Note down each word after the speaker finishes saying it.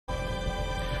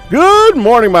Good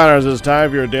morning, miners. It's time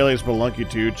for your daily Spelunky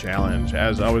 2 challenge.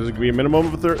 As always, it's going to be a minimum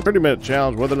of a 30-minute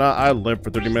challenge, whether or not I live for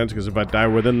 30 minutes, because if I die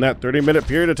within that 30-minute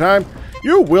period of time,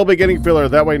 you will be getting filler.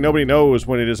 That way, nobody knows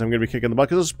when it is I'm going to be kicking the butt,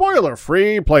 because it's a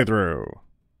spoiler-free playthrough.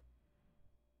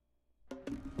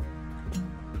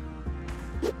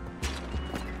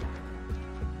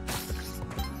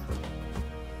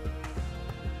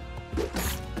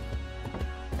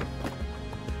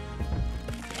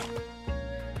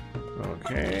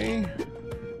 Okay.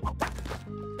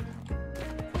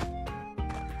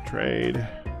 Trade.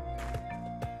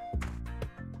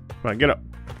 Come on, get up.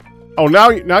 Oh, now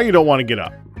you don't want to get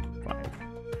up. Fine.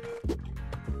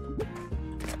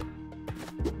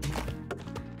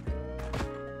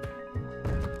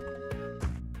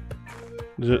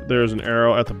 There's an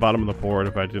arrow at the bottom of the board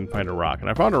if I didn't find a rock, and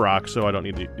I found a rock, so I don't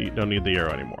need the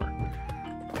arrow anymore.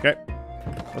 Okay,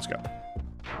 let's go.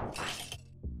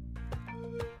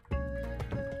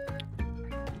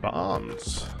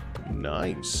 Bombs.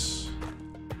 Nice.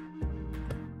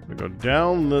 We go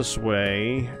down this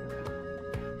way.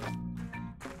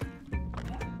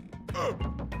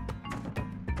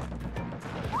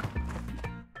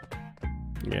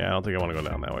 Yeah, I don't think I want to go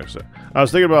down that way. So I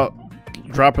was thinking about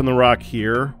dropping the rock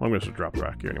here. Well, I'm going to drop the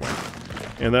rock here anyway.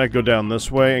 And then I go down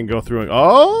this way and go through and...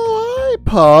 Oh, hi,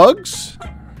 pugs!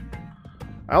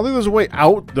 I don't think there's a way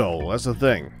out, though. That's the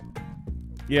thing.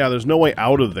 Yeah, there's no way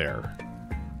out of there.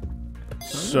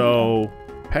 So,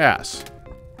 pass.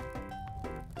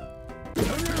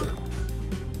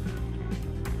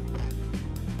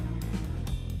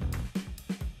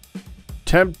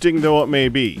 Tempting though it may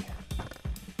be.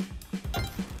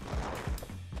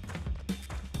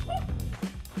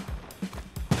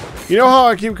 You know how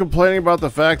I keep complaining about the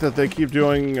fact that they keep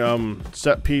doing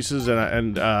set pieces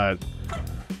and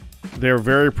they're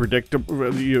very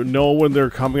predictable. You know when they're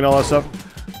coming and all that stuff.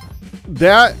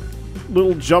 That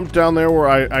little jump down there where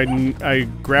I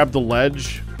grabbed the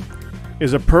ledge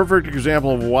is a perfect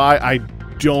example of why I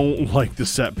don't like the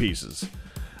set pieces.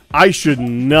 I should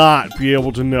not be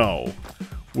able to know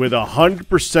with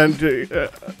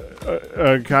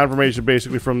 100% confirmation,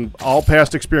 basically from all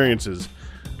past experiences,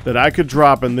 that I could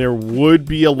drop and there would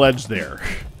be a ledge there.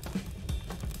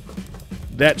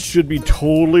 That should be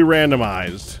totally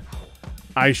randomized.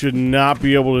 I should not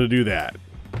be able to do that.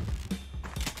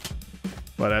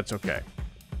 But that's okay.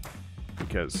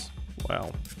 Because,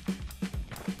 well,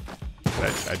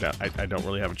 I don't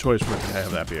really have a choice but to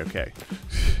have that be okay.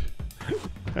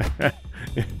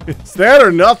 It's that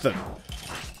or nothing.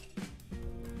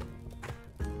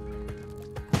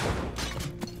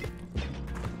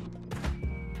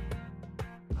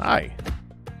 Hi.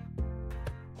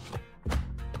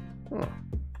 Oh,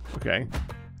 okay.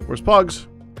 Where's Pugs?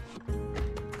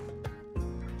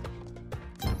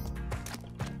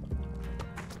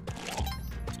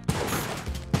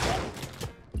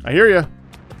 I hear you.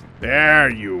 There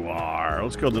you are.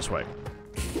 Let's go this way.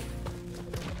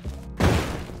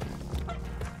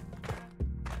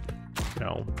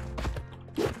 No.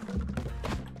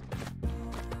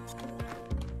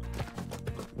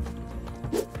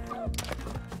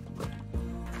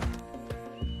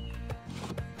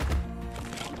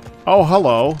 Oh,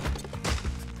 hello.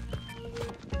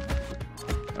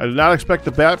 I did not expect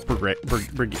the bat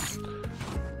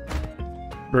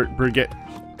brigade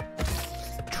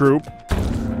troop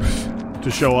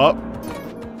to show up.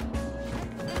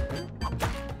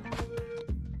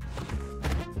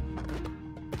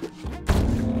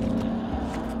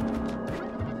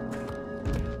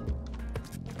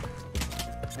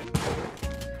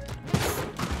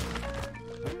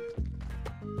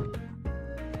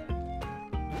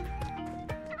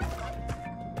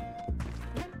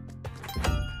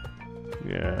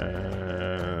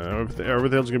 Yeah,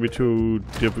 everything's gonna be too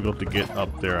difficult to get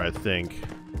up there, I think.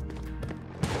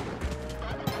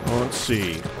 Well, let's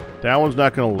see. That one's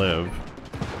not gonna live.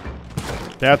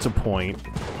 That's a point.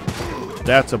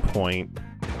 That's a point.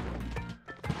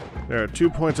 There are 2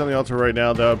 points on the altar right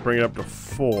now. That would bring it up to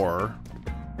 4.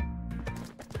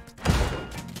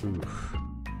 Oof.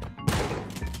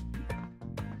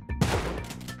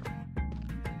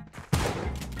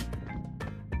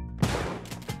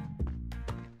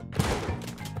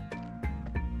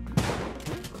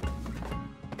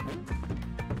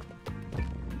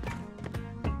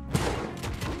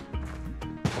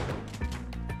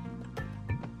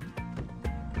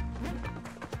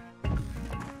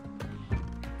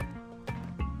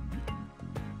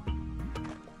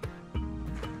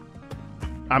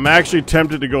 I'm actually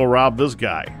tempted to go rob this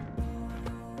guy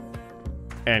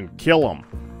and kill him.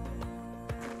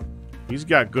 He's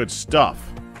got good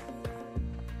stuff.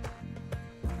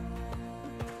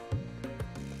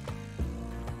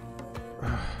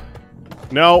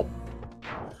 No.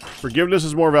 Forgiveness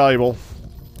is more valuable.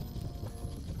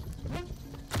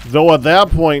 Though at that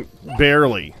point,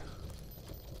 barely.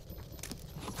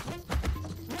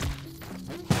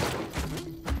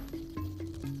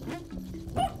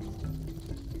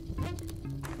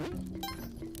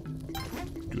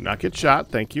 Do not get shot,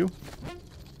 thank you.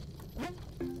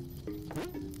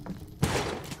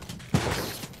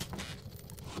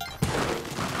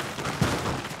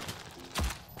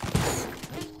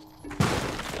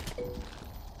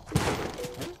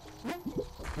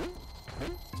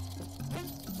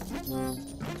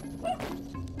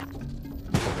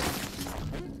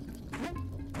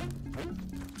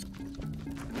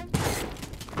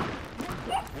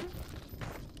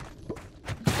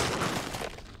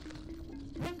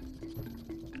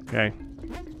 Okay.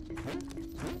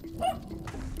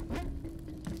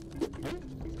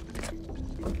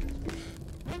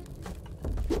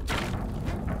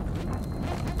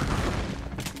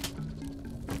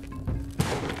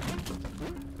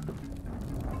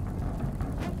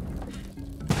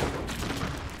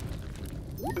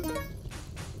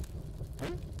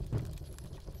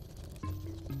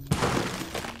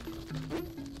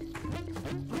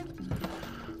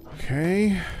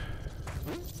 Okay.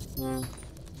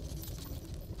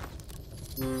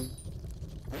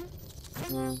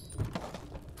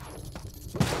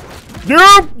 Get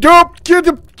up! Get up! Get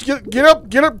up! Get up! Get up!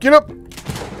 Get up! Get up!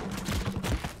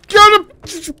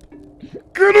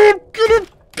 Get up! Get up!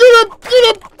 Get up! Get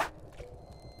up!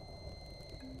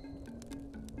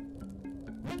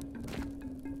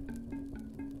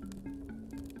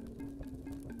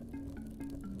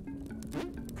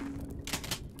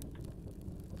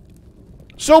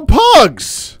 So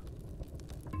pugs!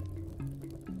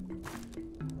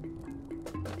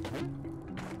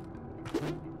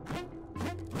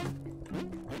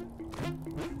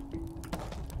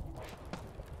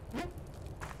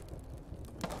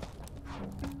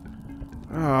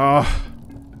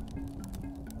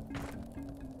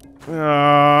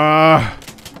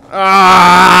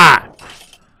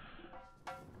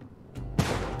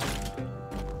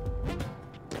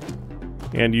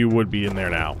 And you would be in there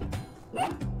now.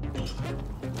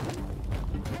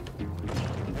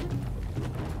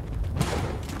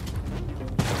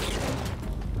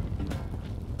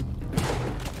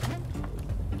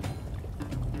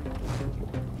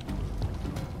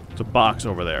 It's a box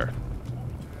over there.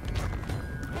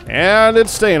 And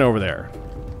it's staying over there.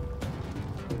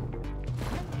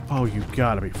 Oh, you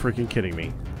gotta be freaking kidding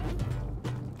me.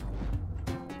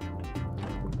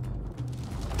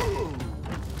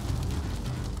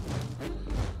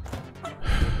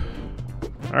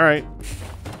 All right.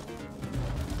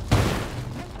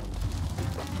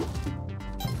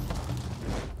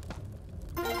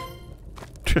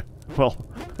 Well,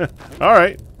 all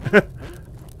right.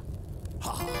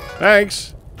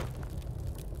 Thanks.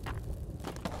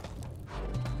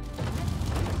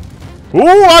 Ooh,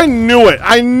 I knew it.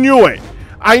 I knew it.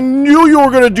 I knew you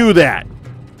were going to do that.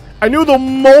 I knew the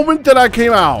moment that I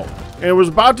came out and was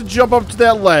about to jump up to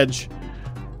that ledge.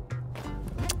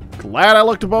 Glad I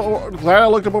looked up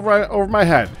over my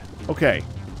head. Okay.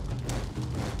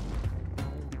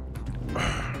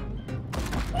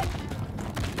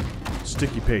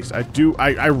 Sticky paste.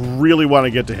 I really want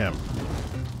to get to him.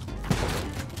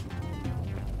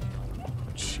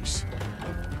 Jeez.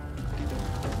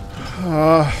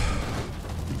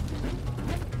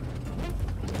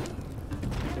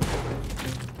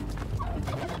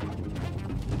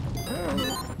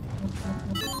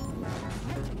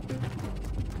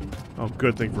 Oh,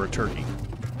 good thing for a turkey.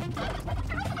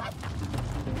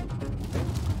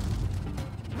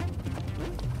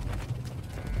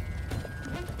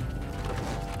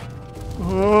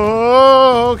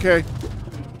 Oh, okay.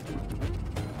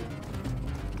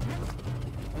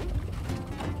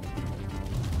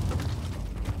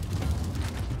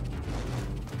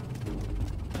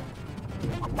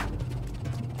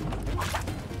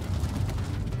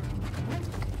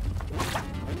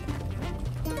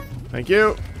 Thank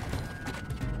you.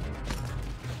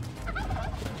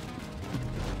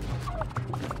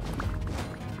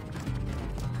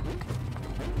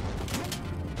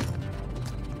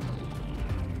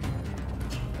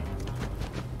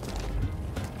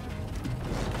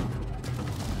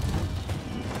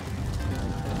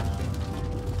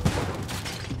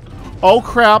 Oh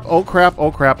crap, oh crap,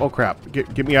 oh crap, oh crap.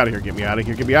 Get me out of here, get me out of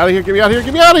here, get me out of here, get me out of here,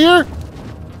 get me out of here!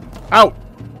 Out!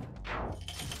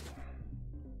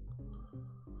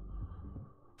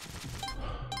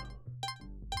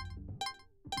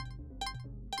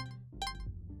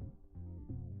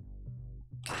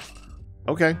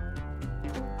 Okay.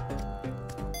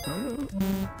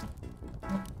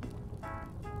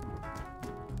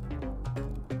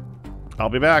 I'll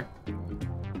be back.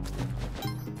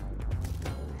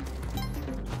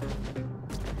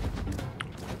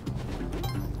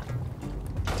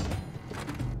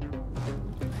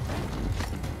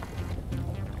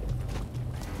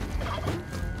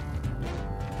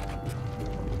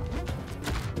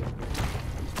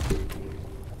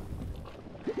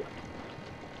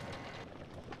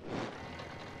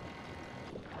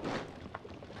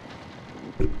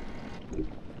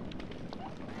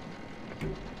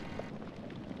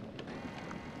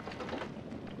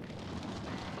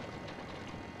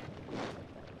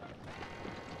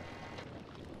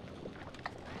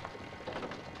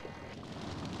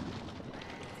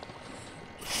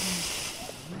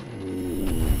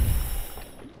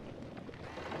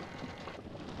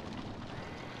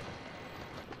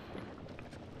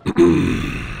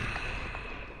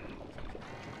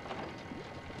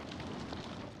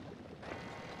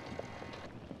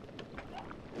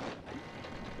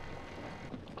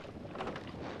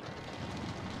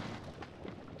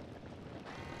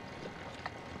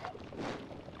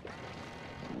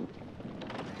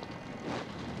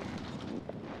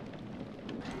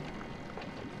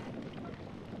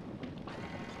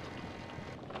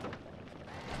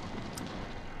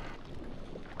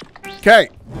 Okay.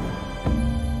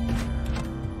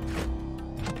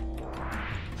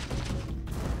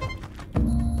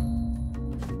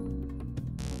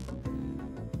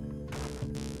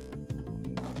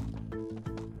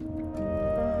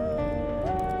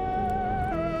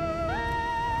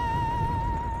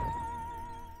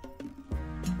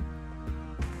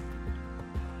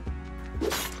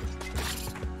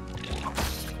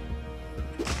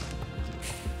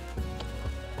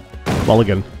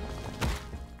 Mulligan.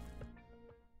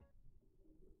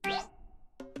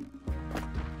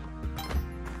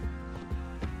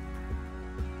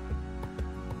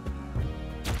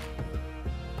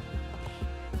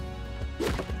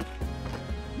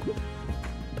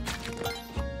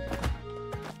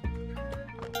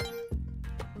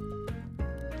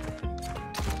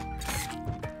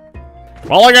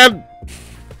 Mulligan!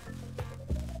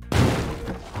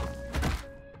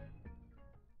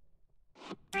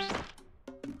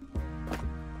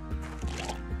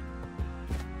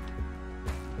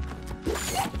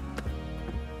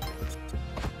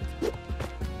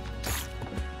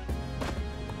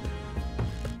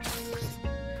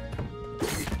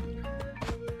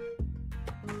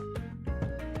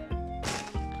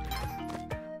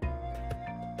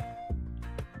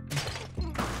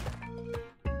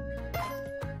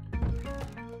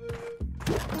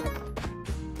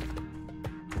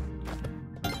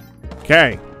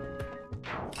 Okay.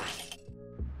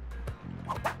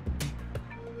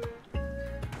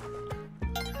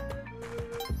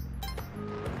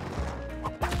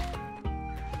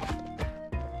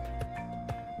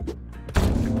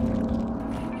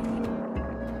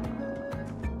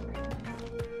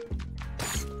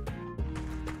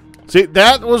 See,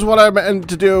 that was what I meant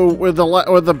to do with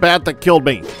the bat that killed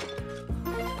me.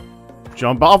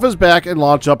 Jump off his back and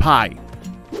launch up high.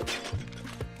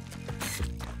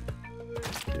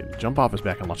 Jump off his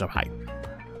back and launch up high.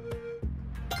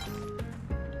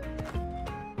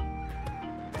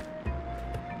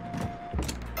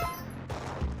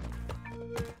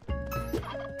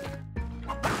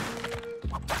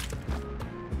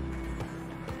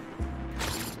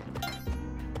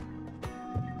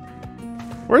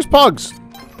 Where's Pugs?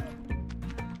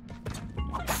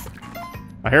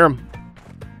 I hear him.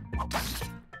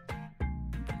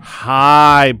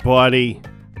 Hi, buddy.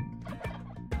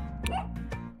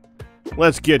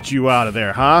 Let's get you out of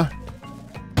there, huh?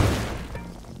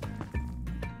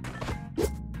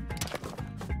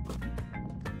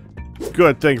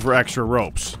 Good thing for extra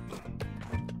ropes.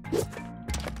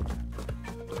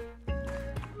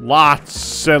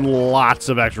 Lots and lots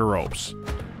of extra ropes.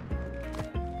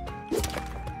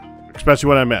 Especially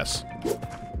when I miss.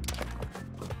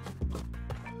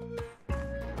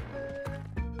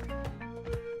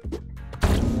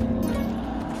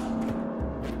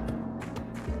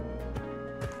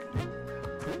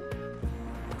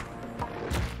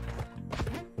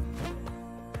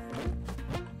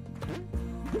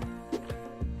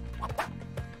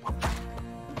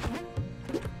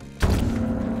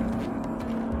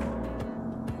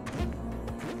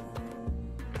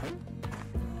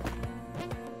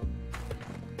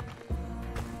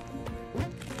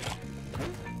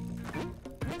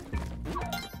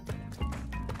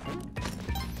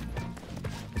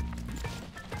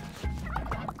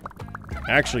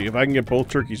 Actually, if I can get both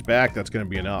turkeys back, that's going to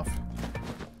be enough.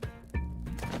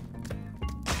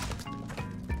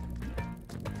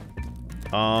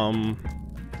 All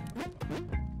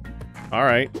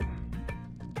right.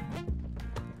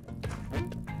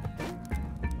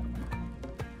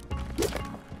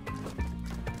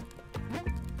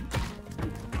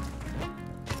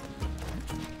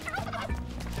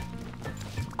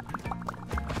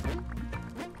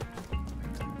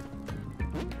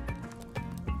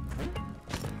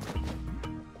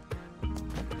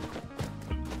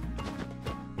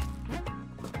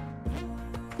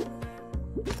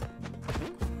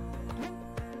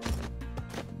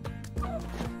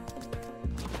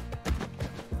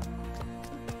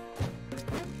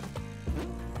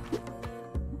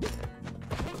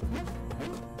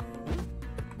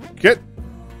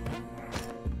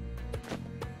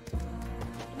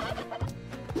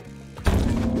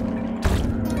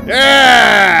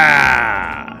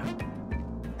 Yeah!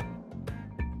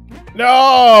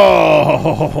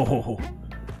 No!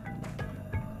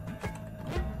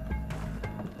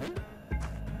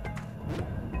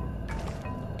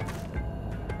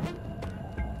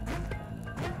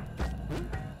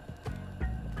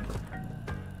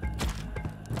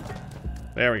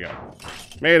 There we go.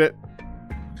 Made it.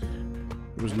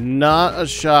 There was not a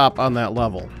shop on that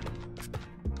level.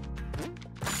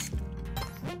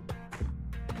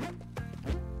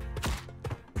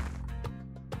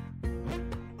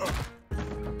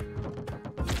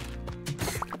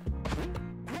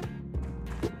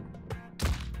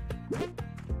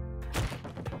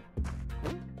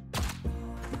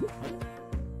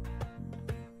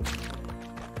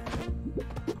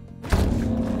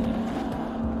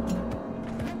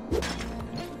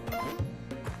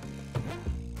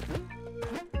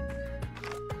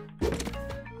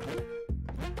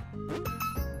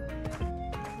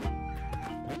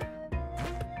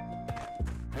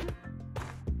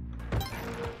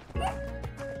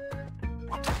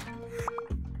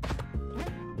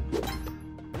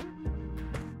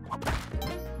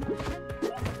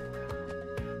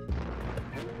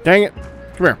 Dang it.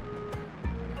 Come here.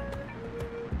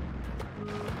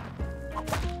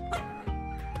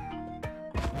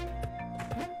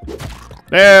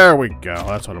 There we go.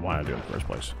 That's what I wanted to do in the first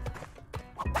place.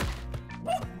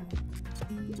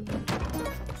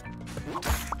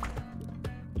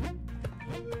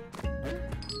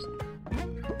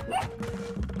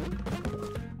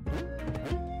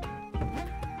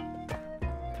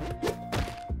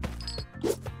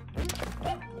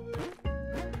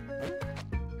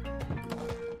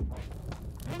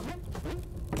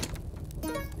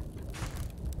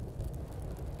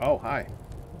 Oh, hi.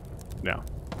 No.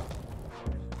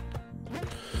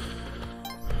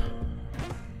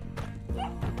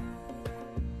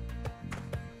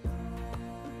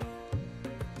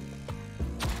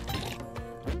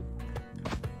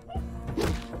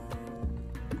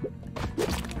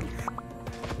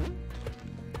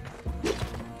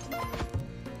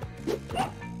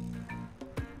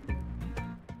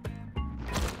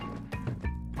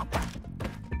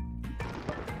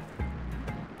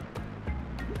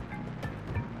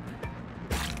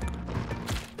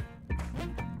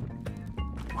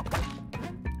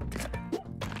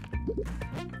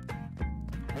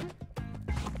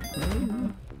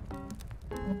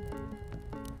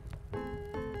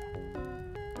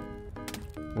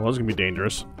 Well, this is gonna be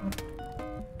dangerous.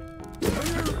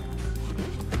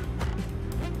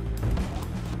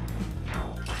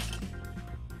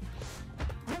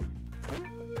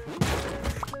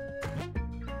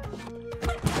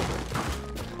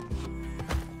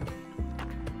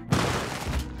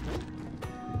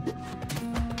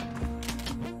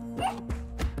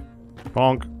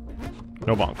 Bonk.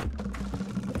 No bonk.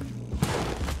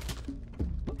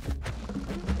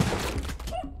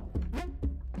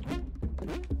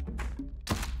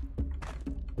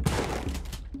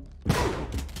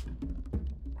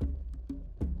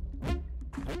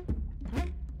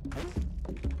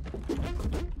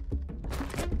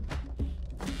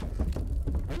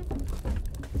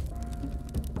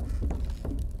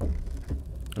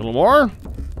 A little more. A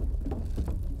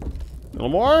little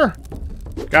more.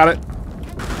 Got it.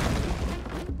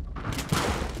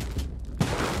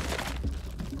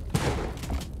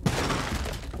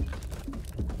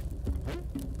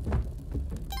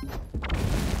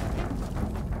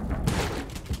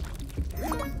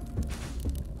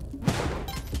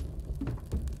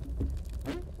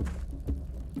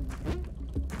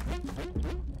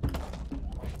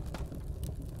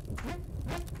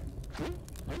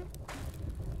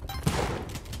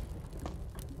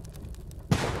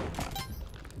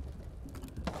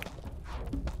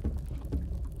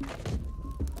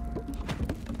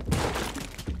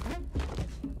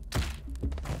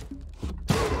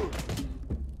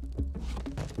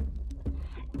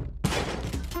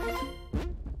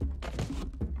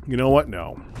 You know what?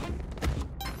 No.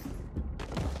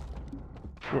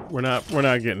 We're not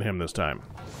getting him this time.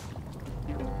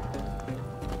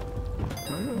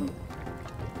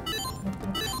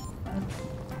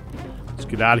 Let's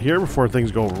get out of here before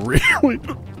things go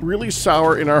really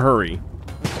sour in a hurry.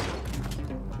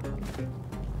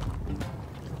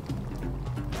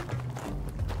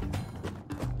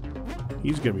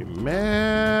 He's gonna be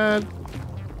mad.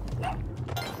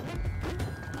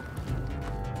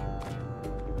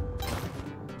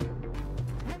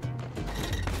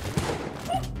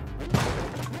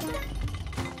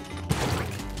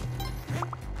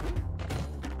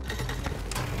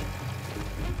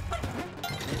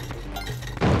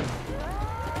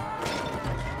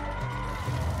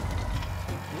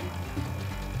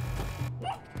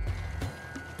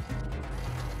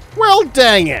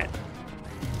 Dang it!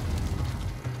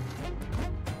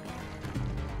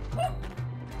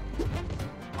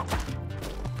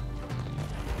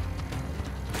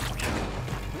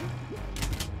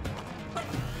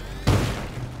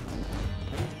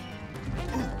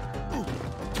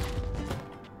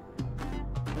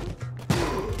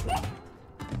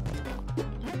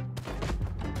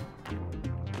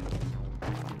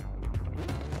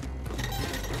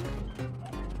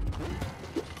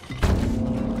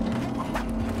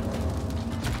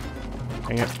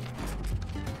 Dang it.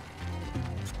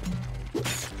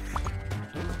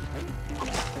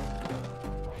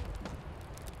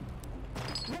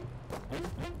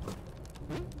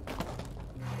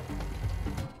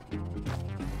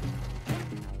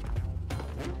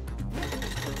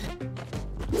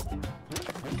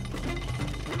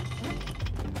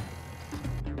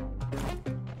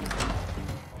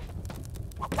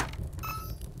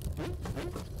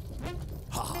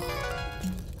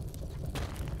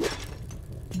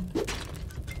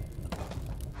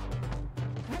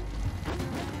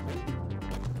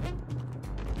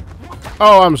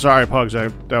 Oh, I'm sorry, Pugs.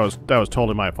 That was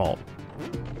totally my fault.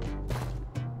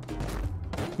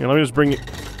 Yeah, let me just bring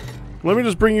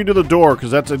you to the door, because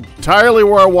that's entirely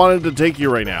where I wanted to take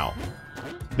you right now.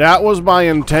 That was my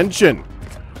intention.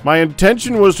 My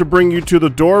intention was to bring you to the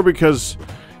door because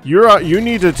you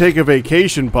need to take a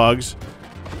vacation, Pugs.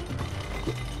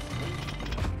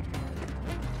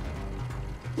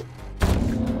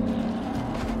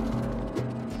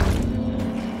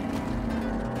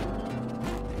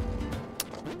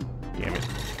 Damn it.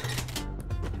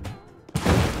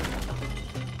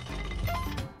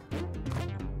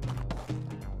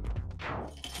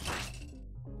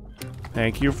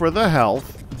 Thank you for the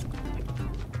health.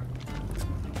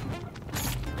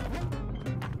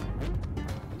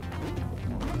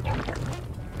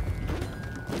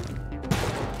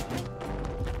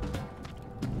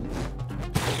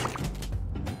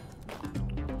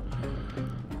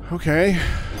 Okay.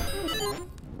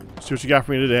 See what you got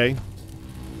for me today.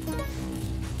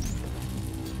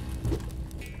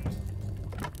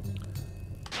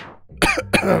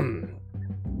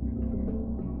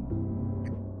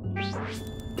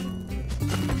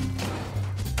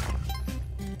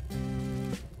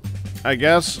 I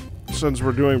guess since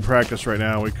we're doing practice right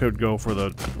now, we could go for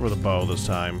the bow this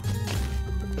time.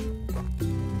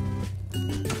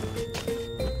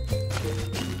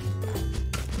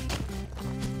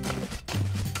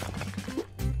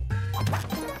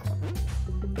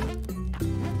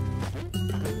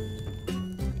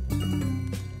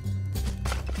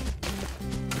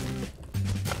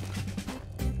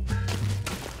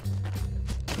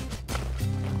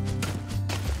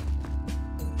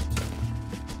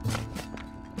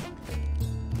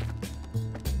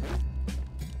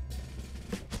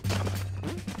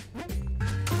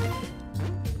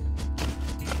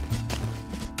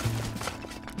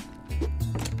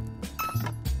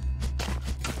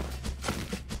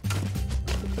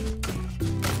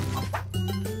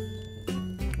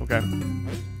 Okay.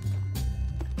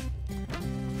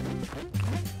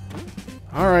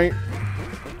 All right.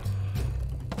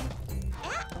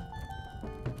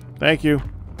 Thank you.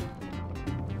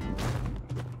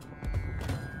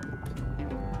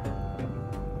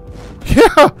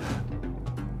 Yeah.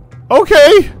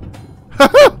 Okay. All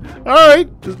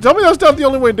right. Just tell me that's not the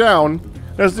only way down.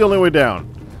 That's the only way down.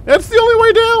 That's the only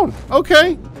way down.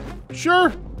 Okay.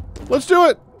 Sure. Let's do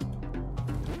it.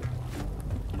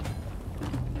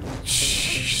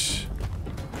 Jeez.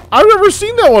 I've never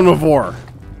seen that one before.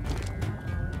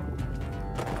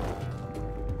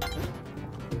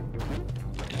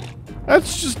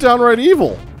 That's just downright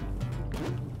evil.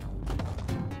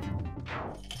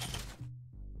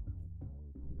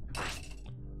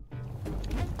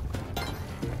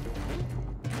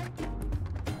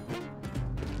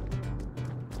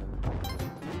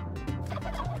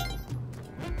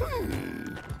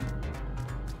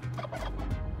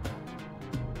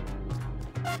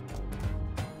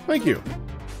 Thank you.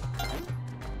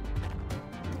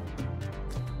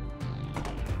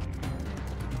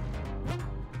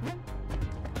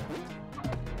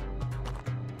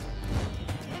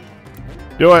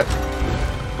 Do it.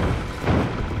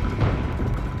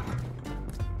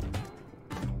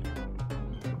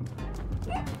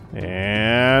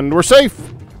 And we're safe.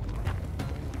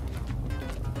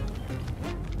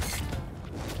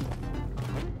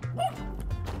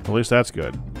 At least that's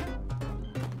good.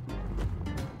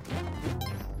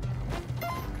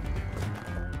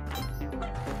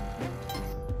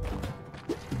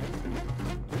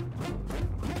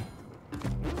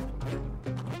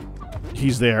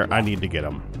 He's there. I need to get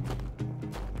him.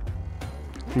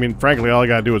 I mean, frankly, all I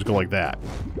gotta do is go like that.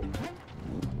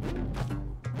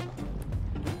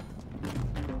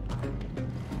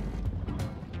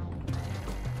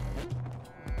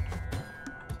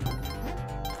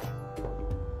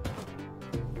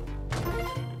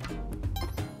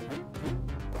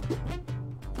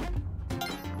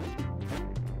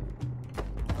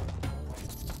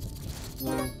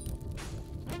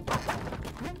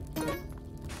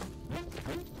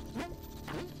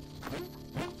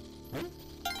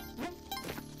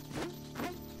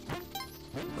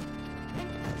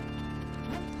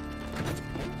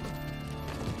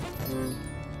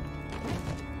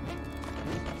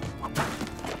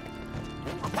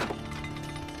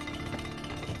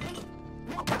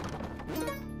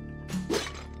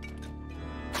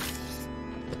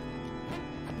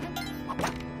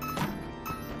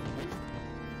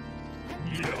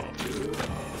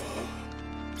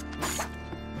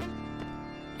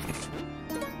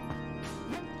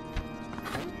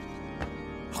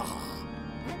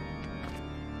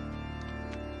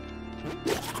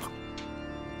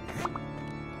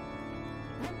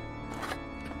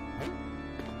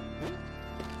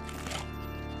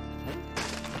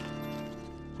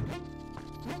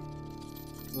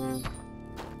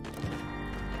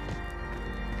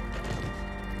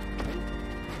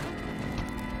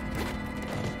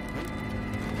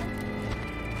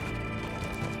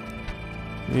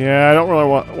 Yeah, I don't really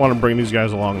want to bring these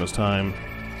guys along this time.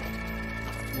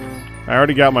 I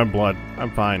already got my blood. I'm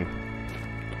fine.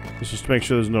 Let's just make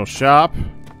sure there's no shop.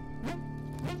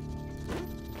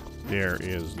 There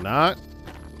is not.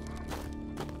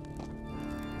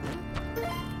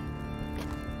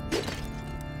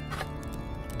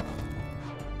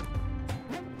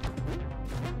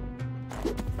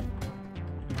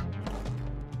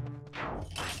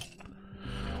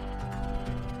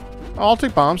 I'll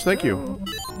take bombs, thank you.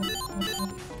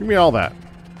 Give me all that.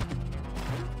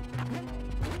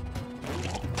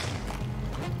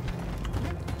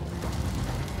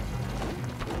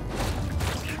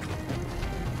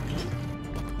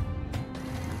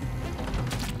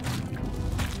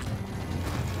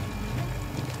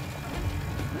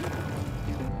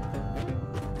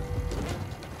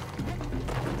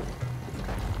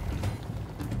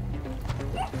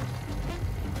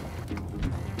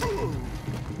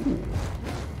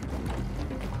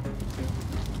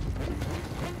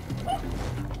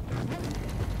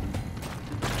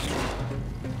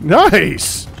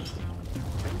 Nice!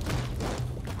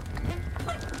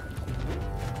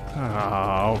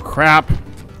 Oh, crap.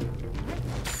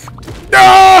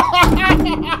 No!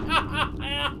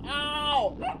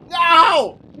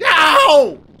 No!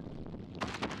 No!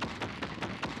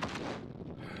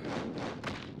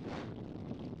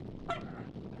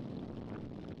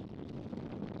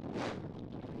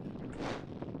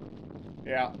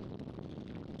 Yeah.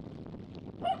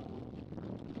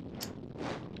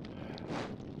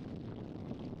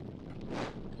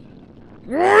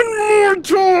 One more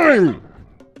time!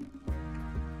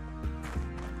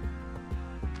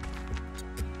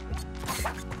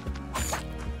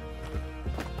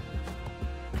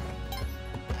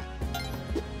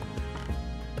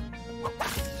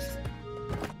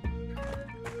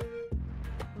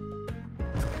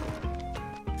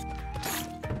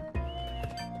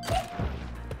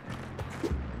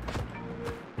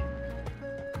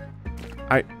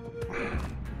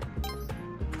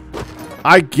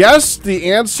 I guess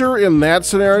the answer in that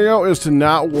scenario is to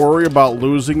not worry about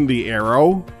losing the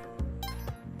arrow.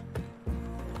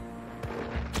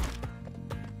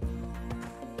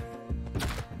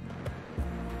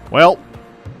 Well,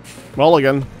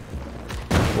 mulligan.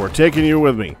 We're taking you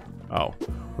with me. Oh,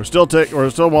 we're still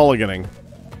mulliganing.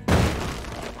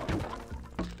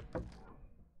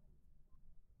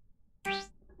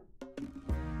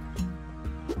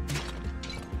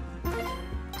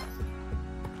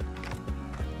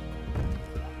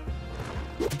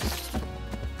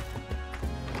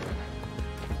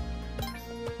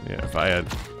 Yeah, if I had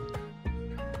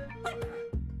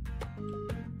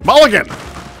mulligan.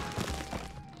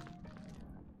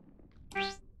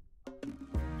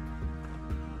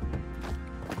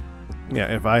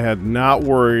 Yeah, if I had not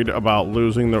worried about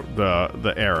losing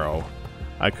the arrow,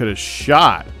 I could have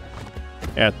shot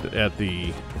at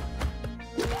the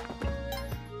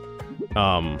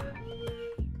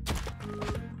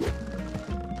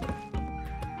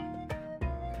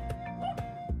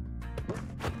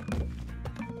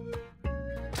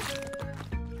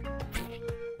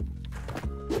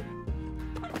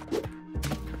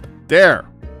there.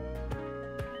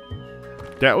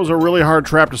 That was a really hard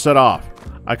trap to set off.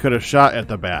 I could have shot at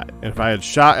the bat. And if I had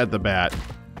shot at the bat,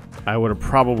 I would have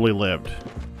probably lived.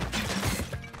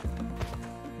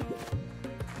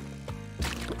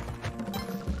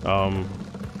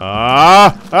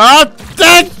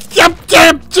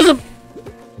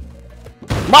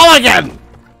 Mulligan!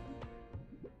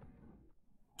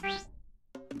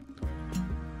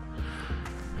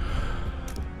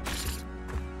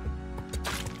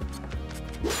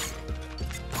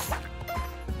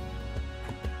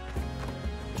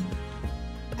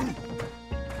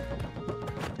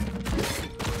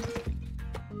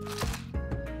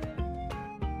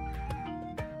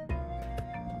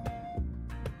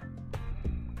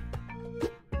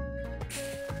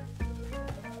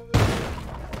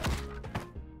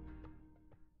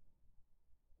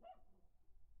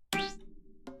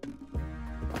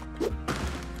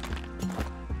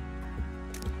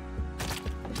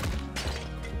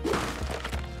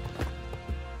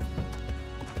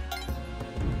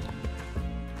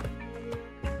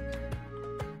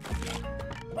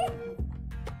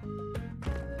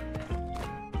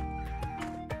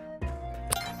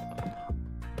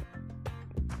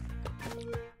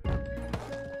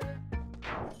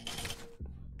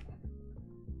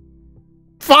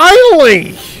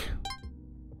 Finally!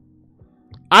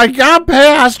 I got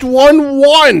past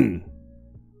 1-1!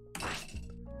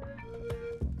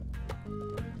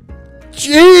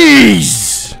 Jeez!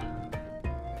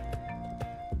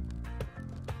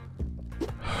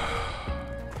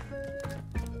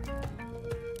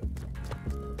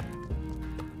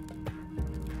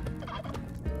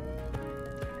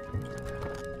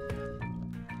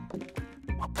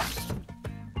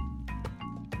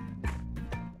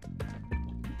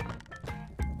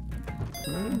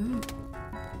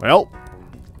 Well.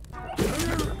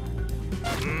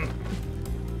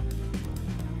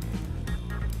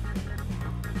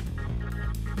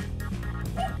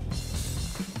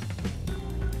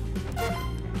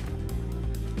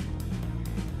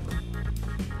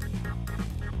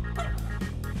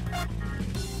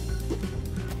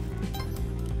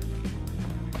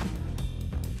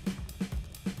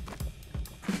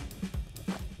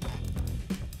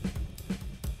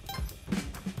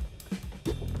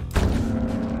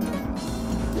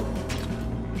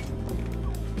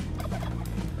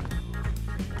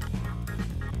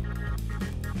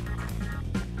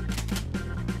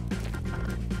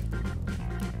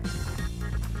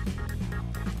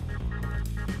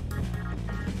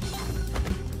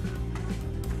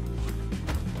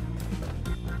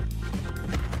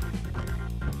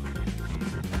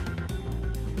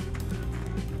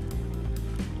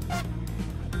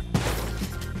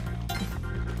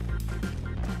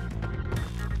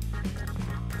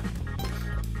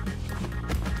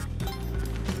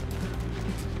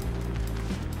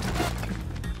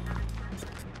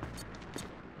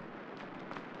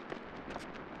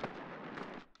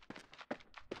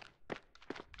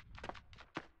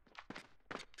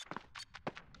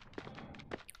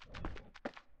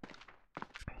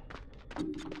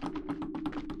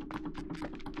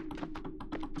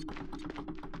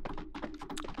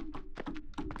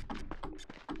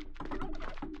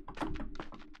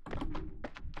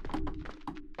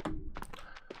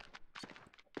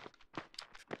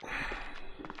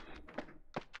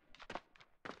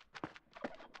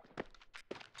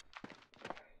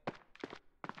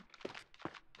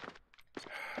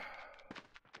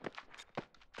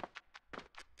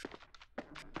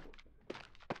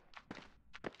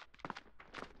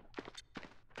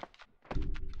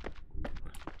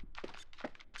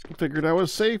 Figured I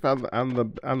was safe on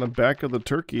the back of the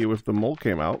turkey if the mole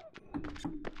came out.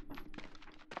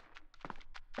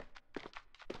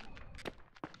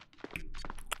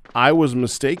 I was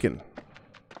mistaken.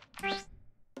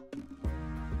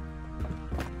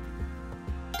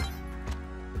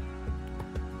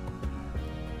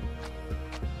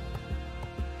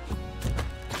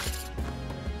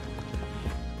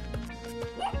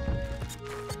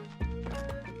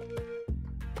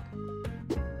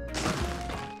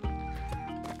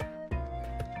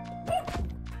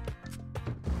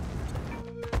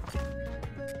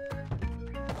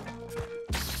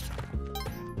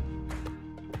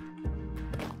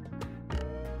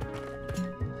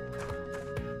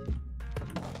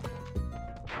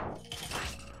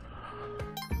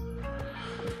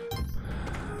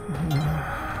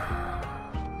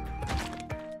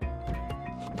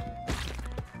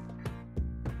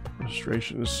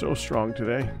 Frustration is so strong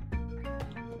today.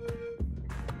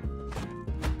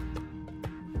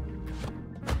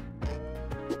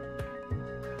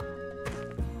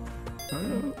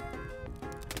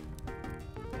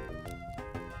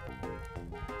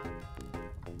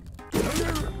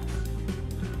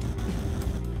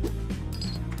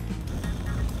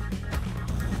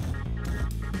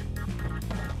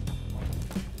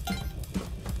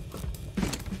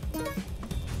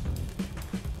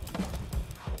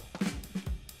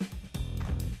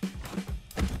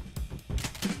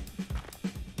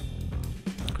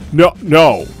 No,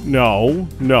 no, no,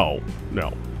 no,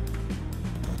 no.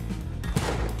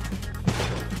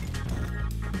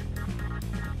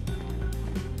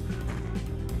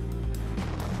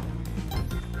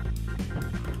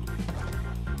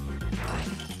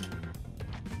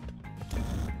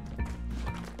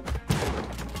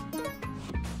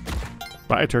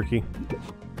 Bye, turkey.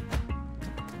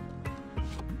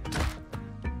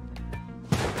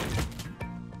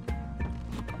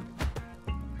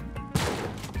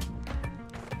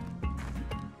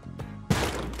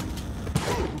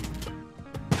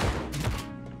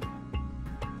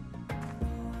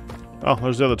 Oh,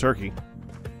 there's the other turkey.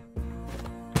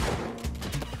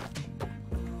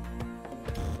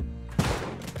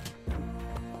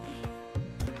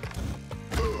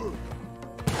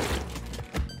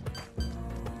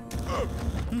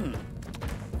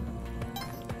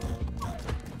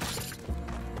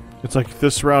 It's like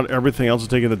this round, everything else is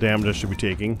taking the damage I should be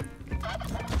taking.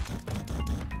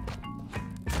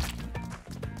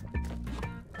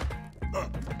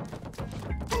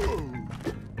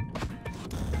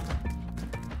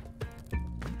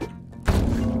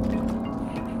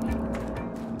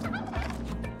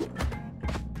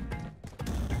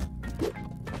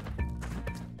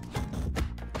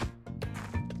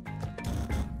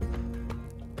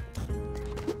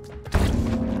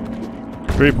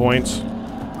 Three points.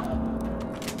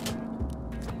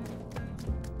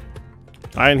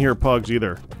 I didn't hear pugs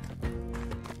either.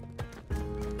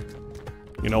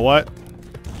 You know what?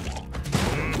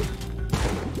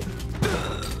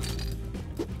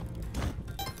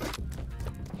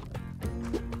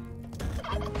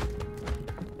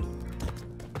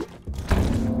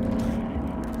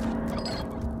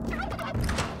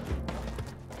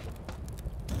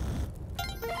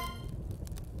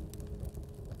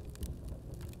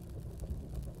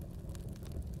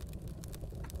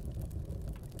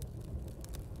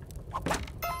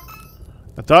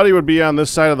 I thought he would be on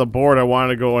this side of the board. I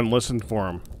wanted to go and listen for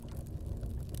him.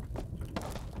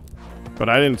 But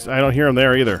I don't hear him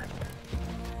there either.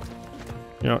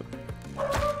 You know.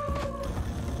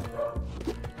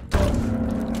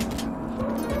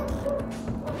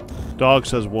 Dog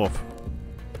says wolf.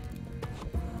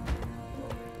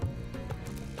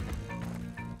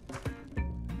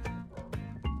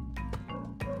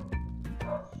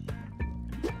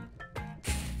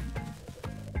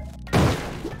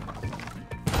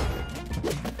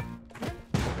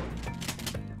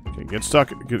 Get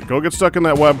stuck. Go get stuck in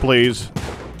that web, please.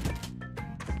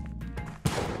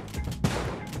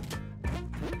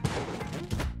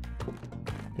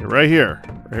 You're right here.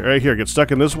 Right here. Get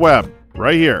stuck in this web.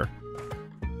 Right here.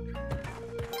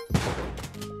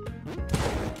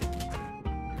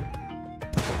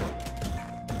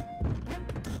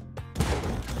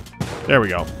 There we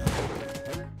go.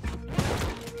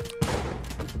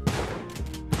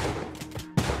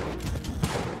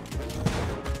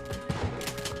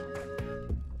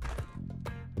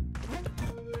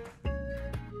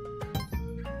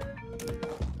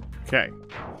 Okay.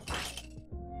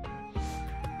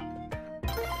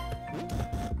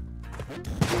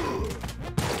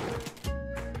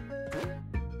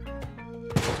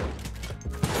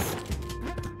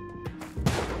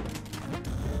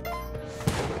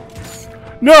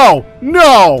 No!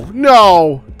 No!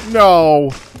 No! No!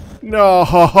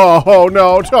 No!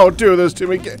 No! Don't do this to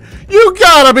me! You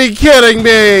gotta be kidding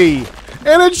me!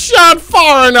 And it shot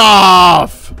far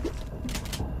enough!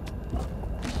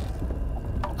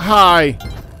 Hi.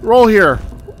 Roll here.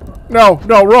 No,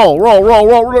 no, roll.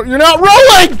 You're not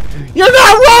rolling! You're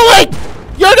not rolling!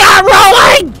 You're not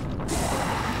rolling!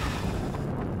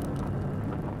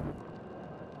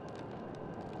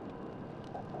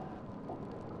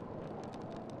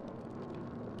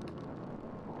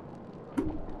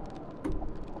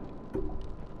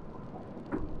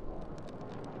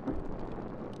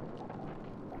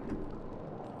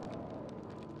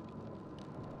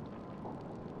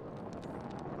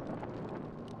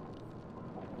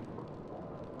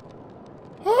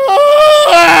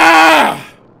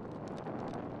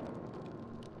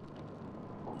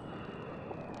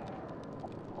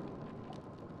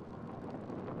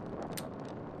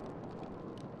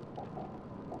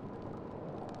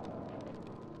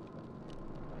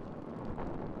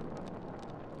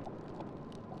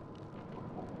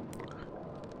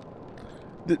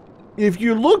 If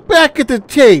you look back at the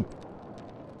tape,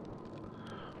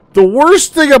 the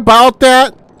worst thing about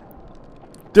that,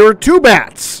 there were two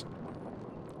bats.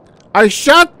 I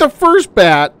shot the first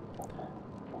bat,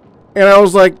 and I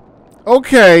was like,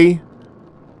 okay,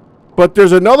 but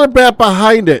there's another bat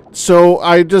behind it, so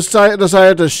I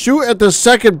decided to shoot at the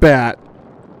second bat,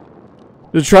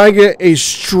 to try and get a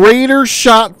straighter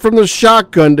shot from the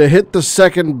shotgun to hit the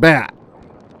second bat.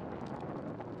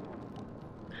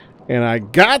 And I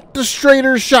got the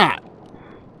straighter shot.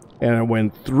 And I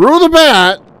went through the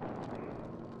bat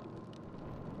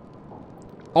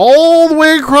all the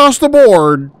way across the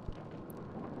board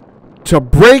to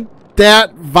break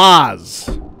that vase.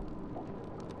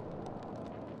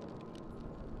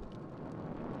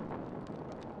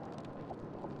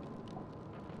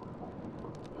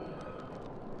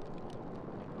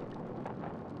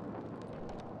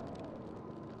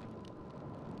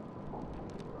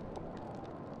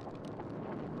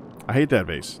 I hate that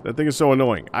vase. That thing is so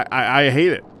annoying. I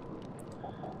hate it.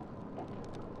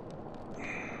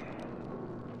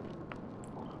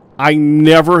 I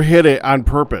never hit it on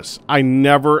purpose. I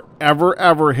never, ever,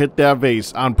 ever hit that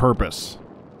vase on purpose.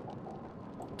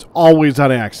 It's always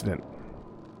on accident.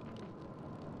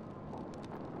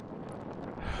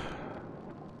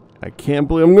 I can't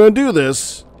believe I'm going to do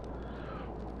this,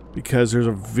 because there's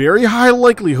a very high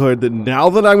likelihood that now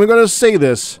that I'm going to say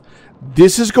this,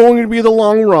 this is going to be the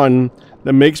long run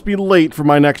that makes me late for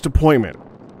my next appointment.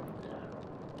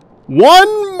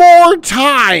 One more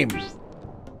time!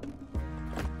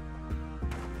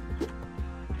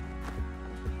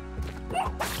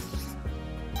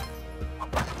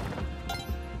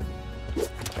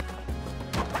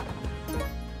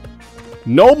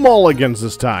 No mulligans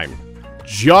this time.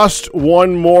 Just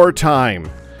one more time.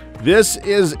 This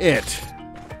is it.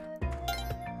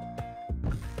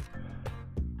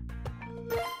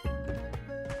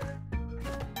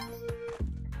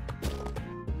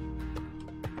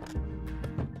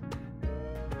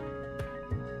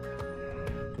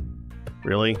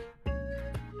 Really?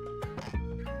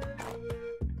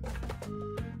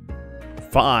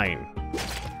 Fine.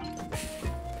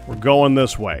 We're going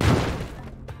this way.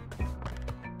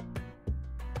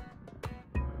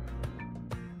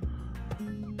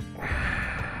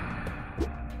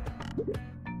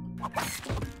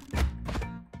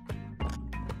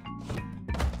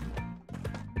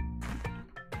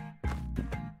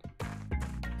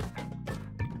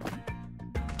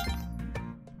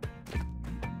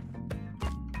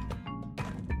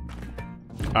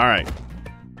 All right.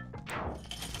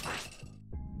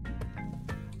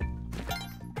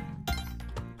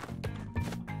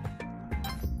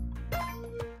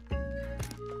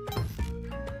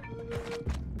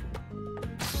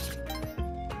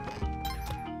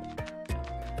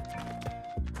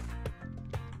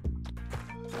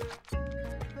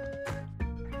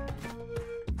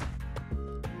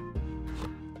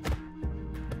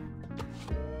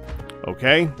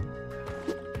 Okay.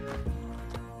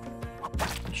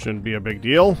 Shouldn't be a big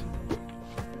deal.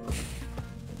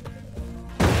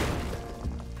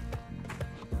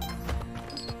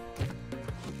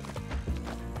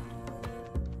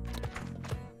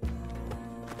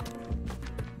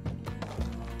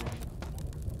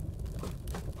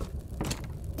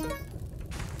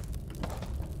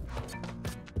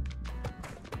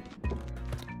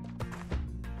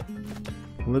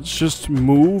 Let's just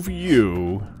move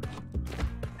you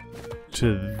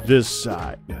to this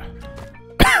side.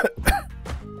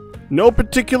 No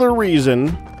particular reason.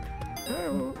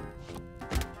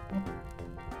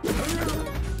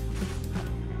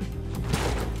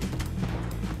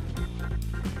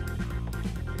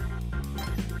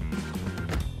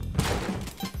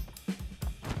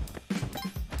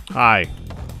 Hi.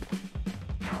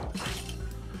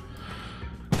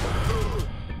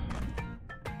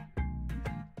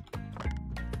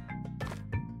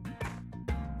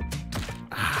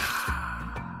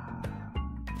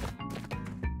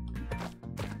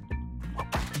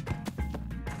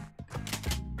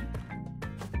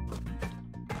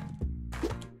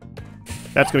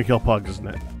 That's gonna kill Pugs, isn't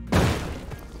it?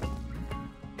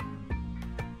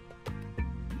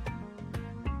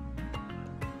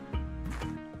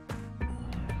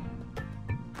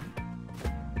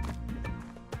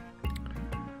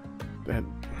 That...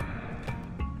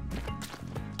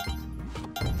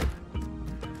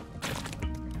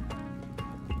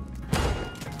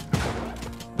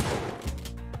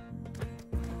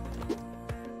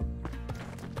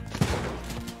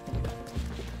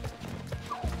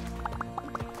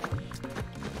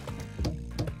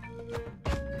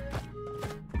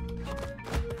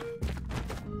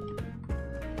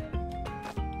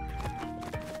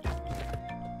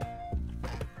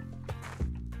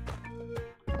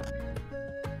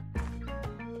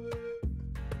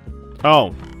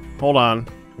 Oh, hold on.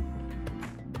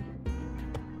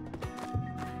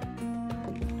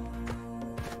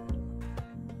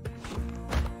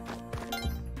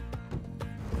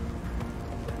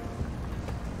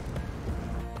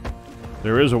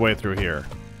 There is a way through here.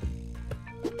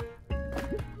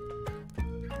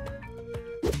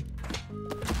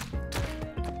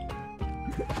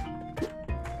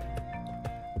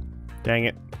 Dang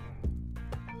it.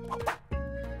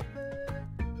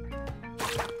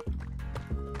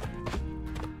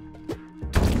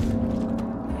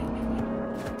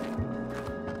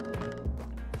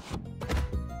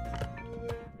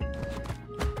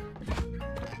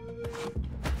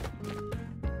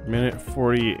 Minute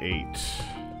 48.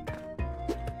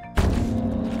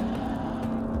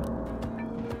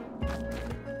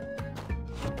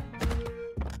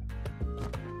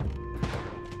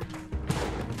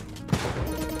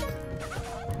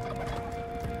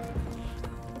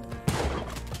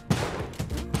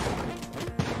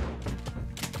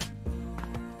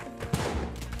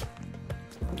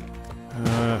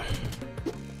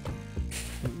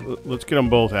 Let's get them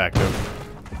both active.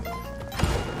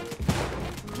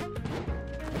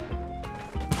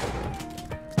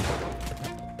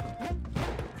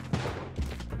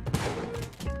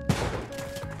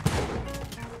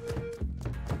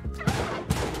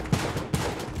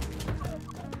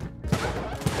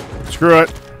 Screw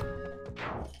it.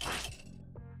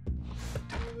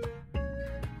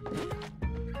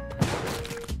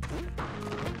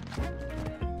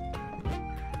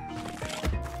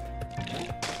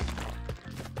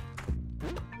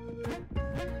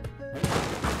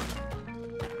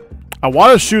 I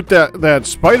want to shoot that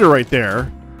spider right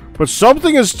there, but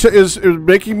something is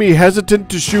making me hesitant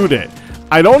to shoot it.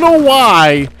 I don't know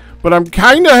why, but I'm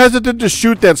kind of hesitant to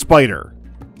shoot that spider.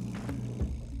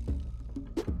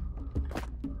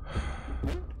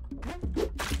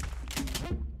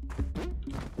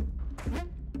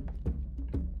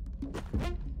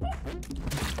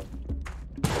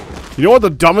 You know what the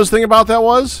dumbest thing about that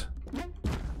was?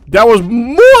 That was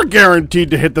more guaranteed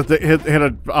to hit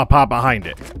a pop behind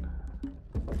it.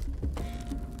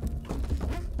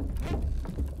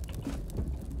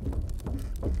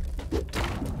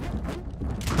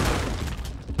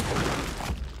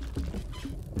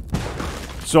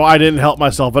 So I didn't help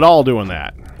myself at all doing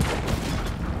that.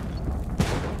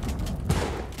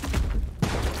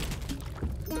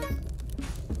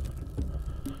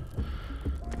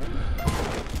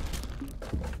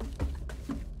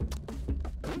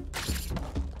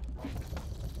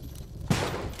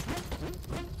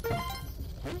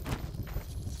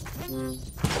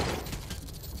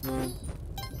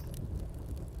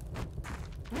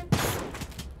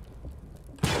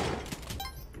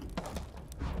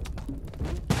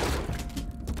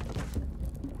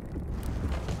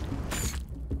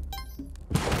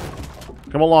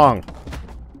 Come along.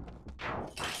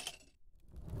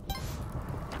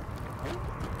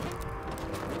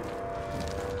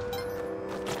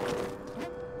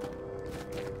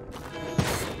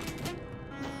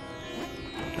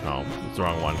 Oh, that's the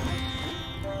wrong one.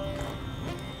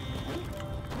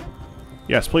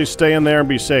 Yes, please stay in there and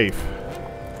be safe.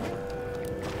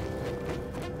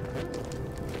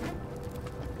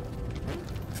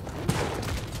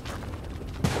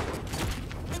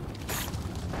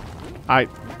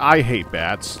 I hate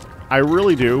bats. I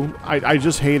really do. I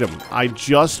just hate them. I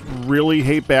just really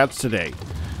hate bats today.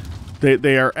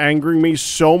 They are angering me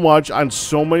so much on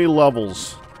so many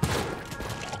levels.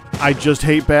 I just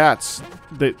hate bats.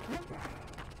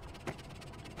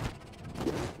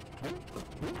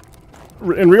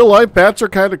 In real life, bats are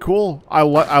kind of cool. I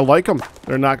like them.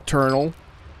 They're nocturnal,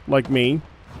 like me.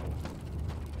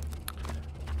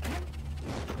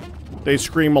 They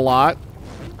scream a lot.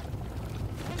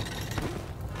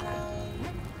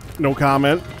 No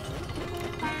comment.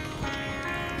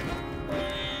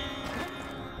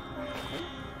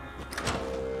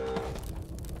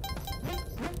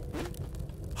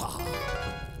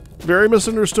 Very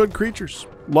misunderstood creatures.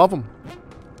 Love them.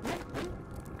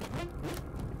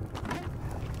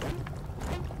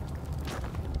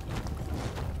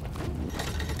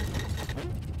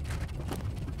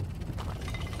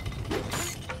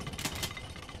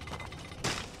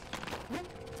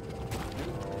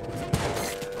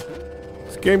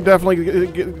 Game definitely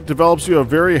develops you a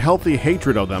very healthy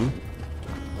hatred of them.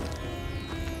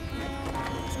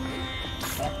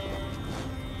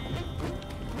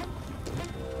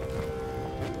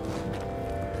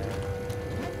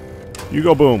 You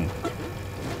go boom.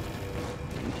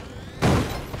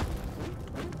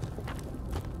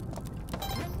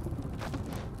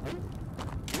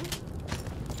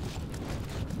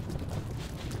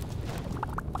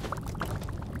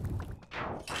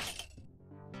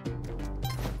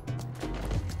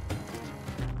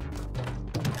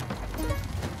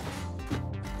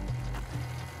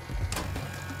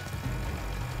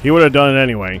 He would have done it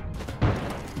anyway.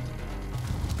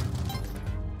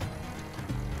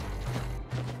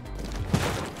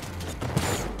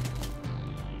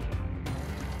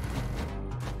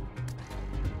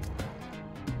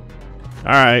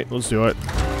 Alright, let's do it.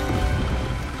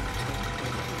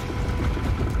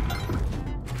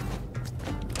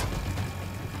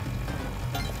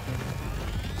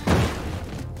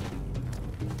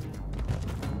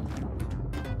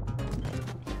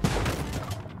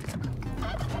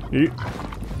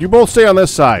 You both stay on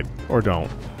this side, or don't.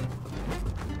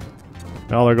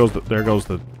 Oh, there goes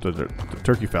the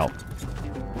turkey felt.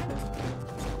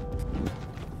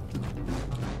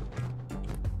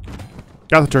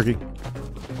 Got the turkey.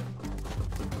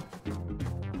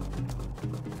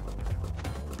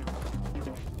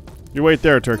 You wait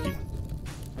there, turkey.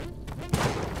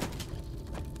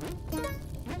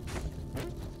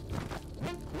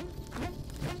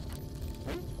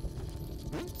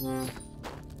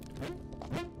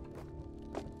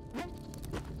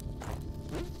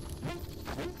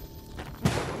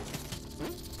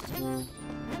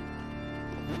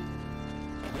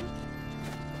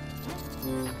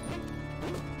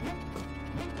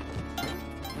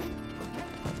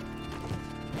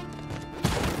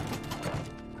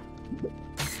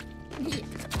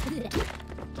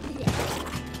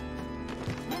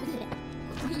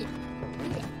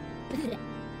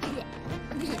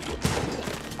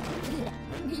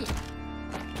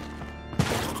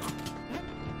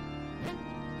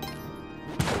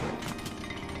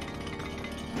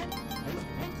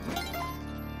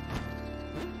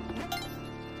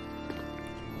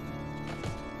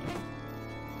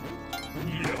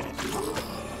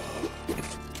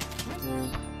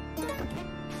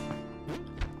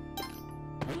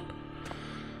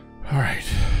 Alright.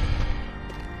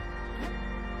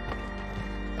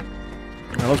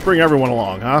 Now let's bring everyone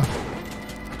along, huh?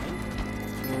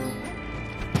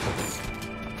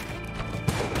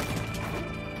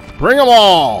 Bring them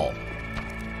all!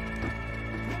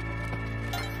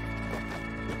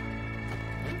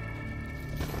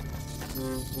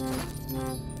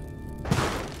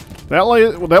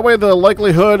 That way the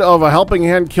likelihood of a helping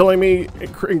hand killing me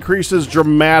increases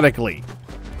dramatically.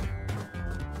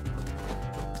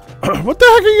 What the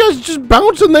heck are you guys just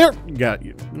bouncing there? Got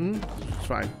you. It's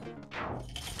fine.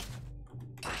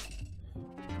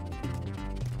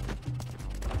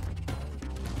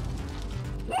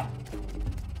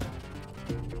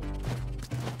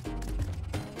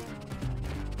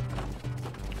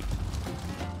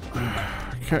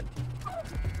 Okay.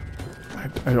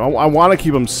 I want to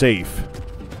keep them safe.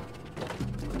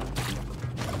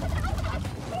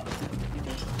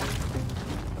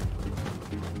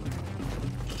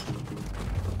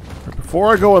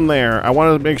 Before I go in there, I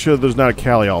want to make sure there's not a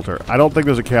Kali altar. I don't think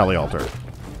there's a Kali altar.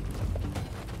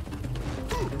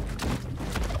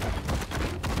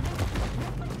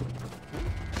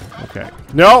 Okay.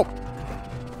 Nope!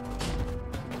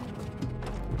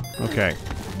 Okay.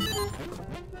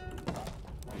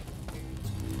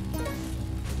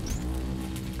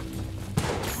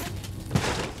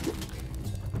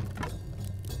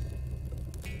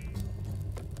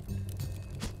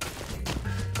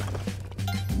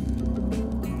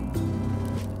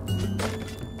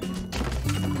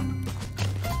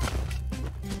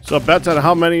 So bets on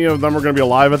how many of them are going to be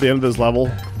alive at the end of this level.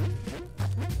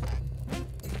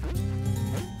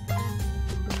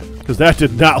 Because that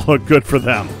did not look good for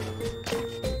them.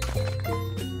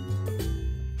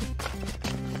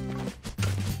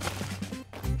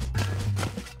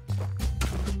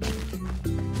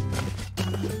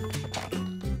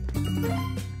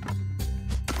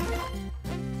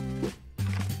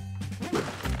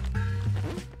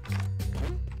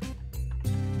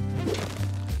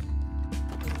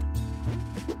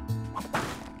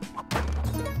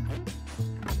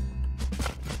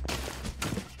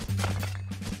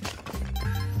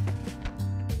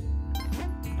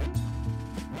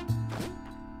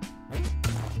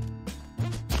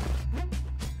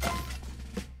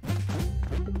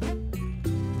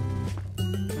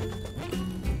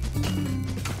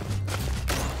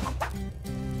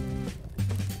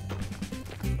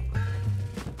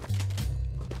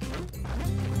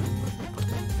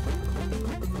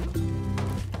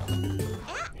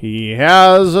 He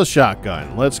has a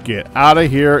shotgun. Let's get out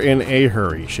of here in a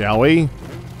hurry, shall we?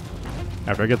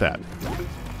 After I get that.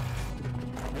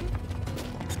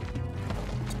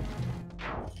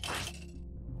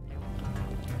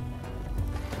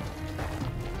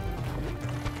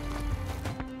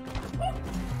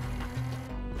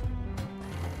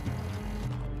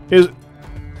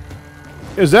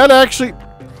 Is that actually...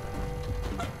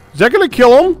 Is that gonna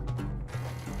kill him?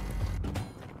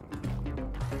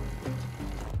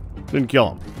 Didn't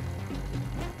kill him.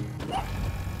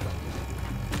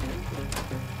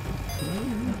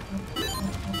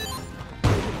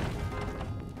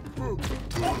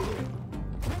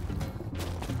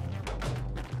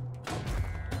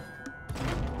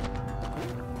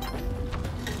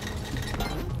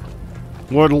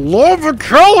 Would love a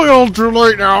Kelly altar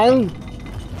right now.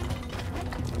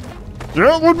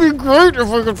 That would be great if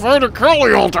we could find a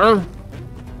Kelly altar.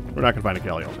 We're not gonna find a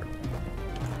Kelly altar.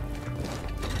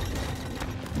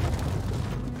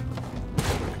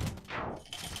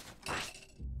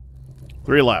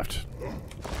 Three left.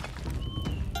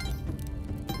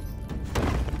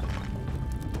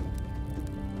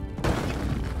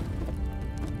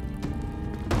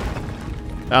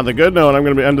 On the good note, I'm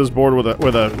going to end this board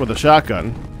with a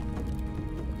shotgun.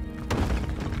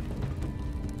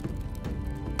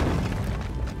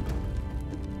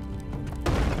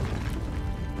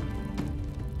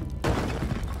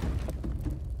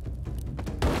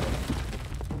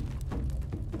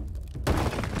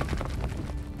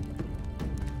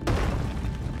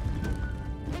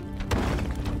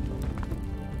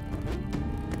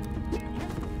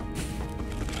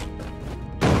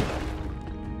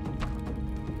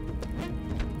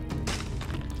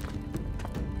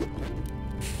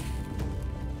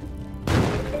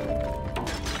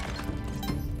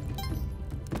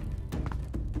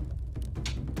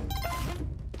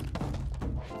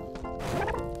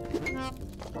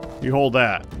 You hold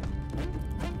that.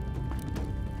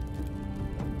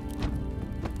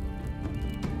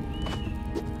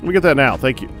 Let me get that now.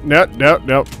 Thank you. No, no,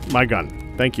 no. My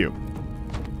gun. Thank you.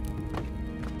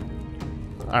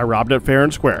 I robbed it fair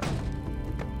and square.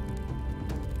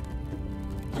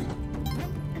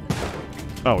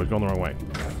 Oh, he's going the wrong way.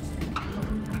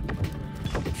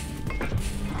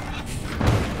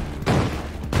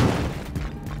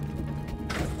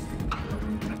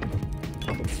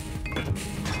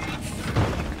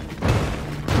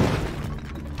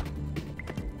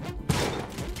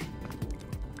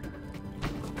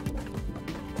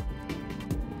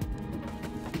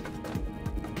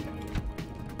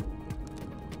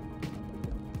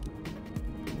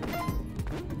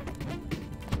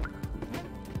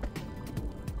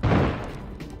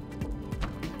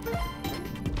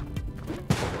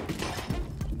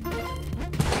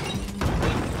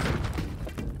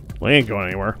 We ain't going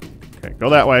anywhere. Okay,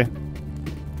 go that way.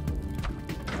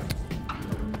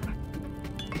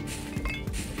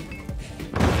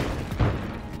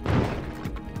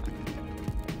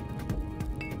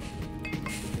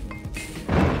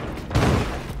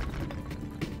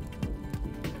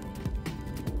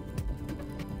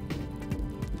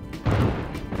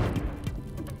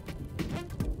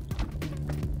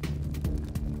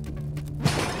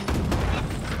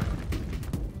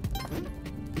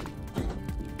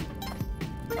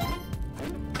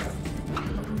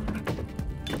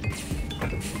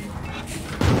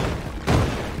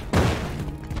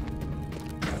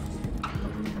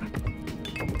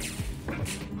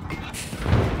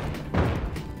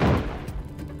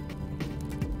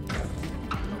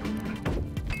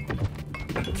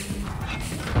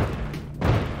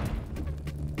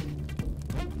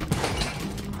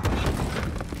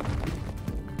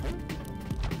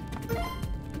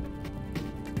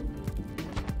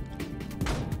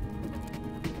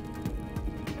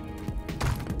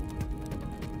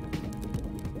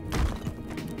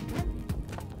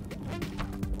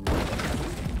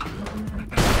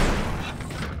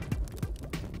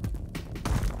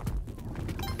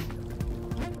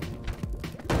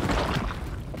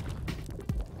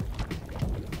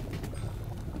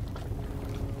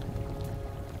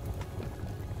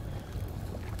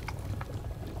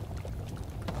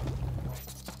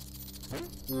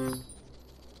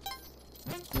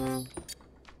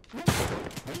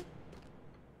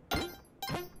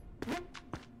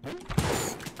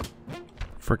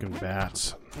 Frickin'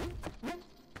 bats.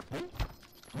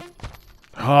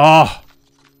 Oh!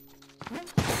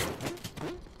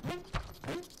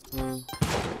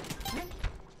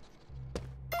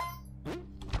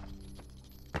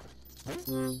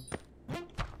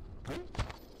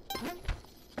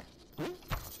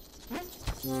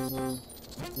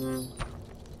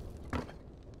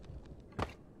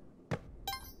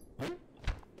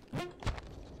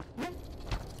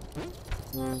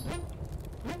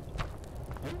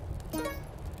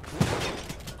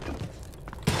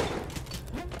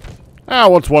 Ah,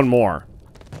 what's one more?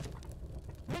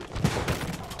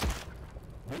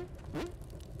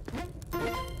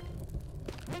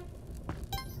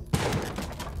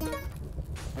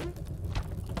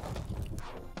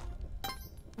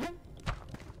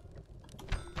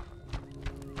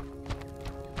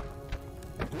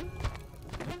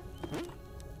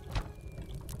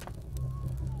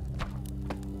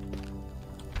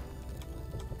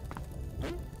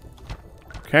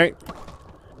 Okay.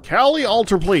 Cali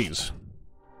altar, please.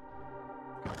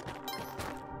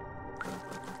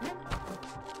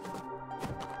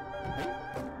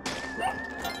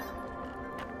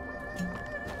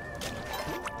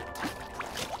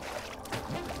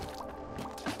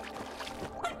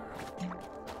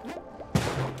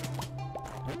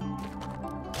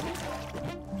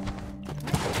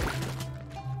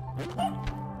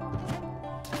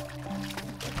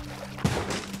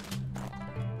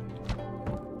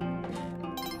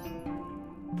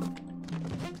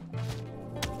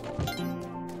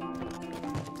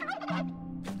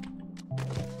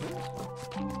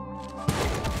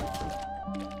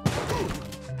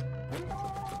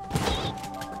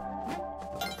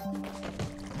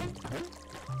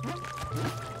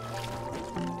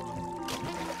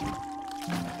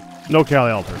 No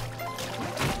Cali Alter.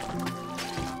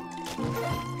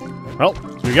 Well,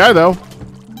 it's your guy though.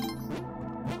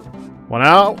 One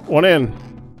out, one in.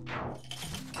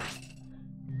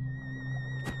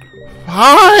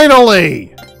 Finally!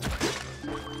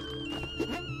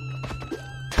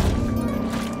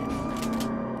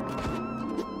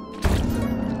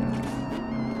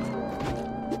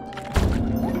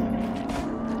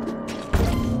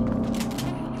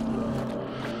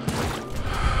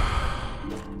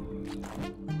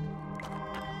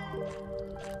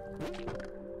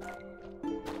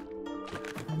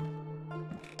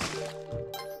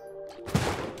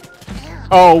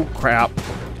 Oh, crap.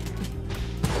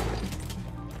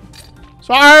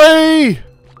 Sorry!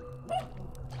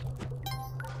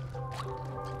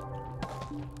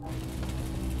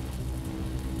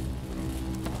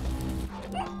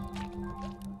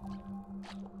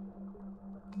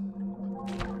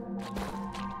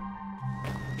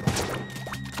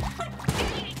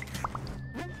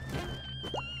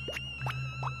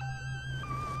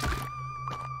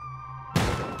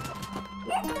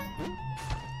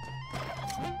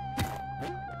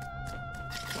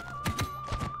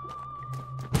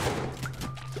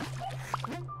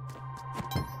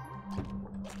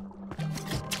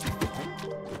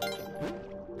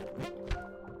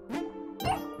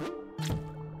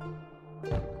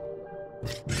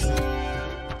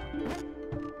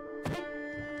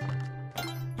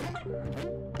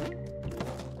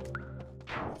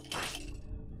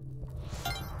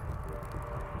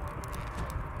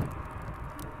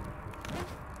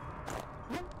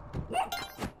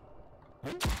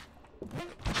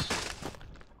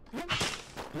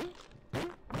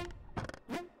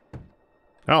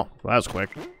 Oh, well, that's quick.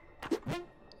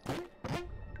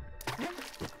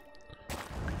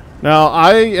 Now,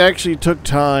 I actually took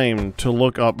time to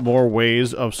look up more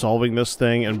ways of solving this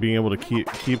thing and being able to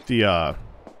keep the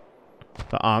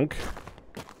Ankh.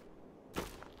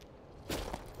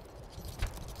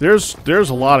 There's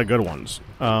a lot of good ones.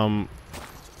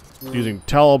 Using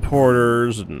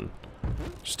teleporters and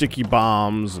sticky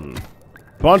bombs and a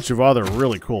bunch of other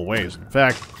really cool ways. In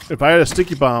fact, if I had a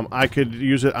sticky bomb, I could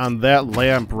use it on that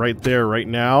lamp right there, right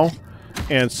now,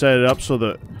 and set it up so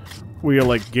that we are,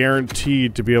 like,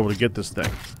 guaranteed to be able to get this thing.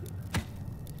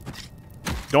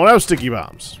 Don't have sticky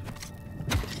bombs.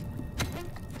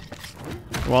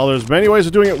 While there's many ways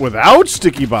of doing it without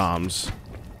sticky bombs,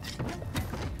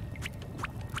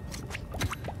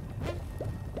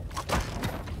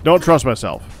 don't trust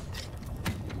myself.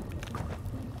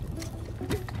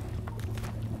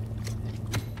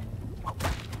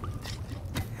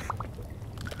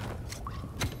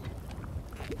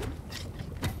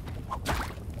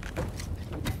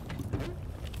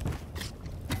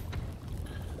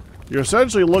 You're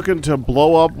essentially looking to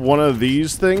blow up one of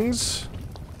these things.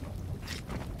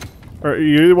 Or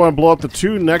you either want to blow up the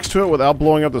two next to it without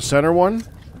blowing up the center one,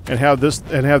 and have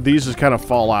these just kind of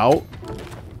fall out.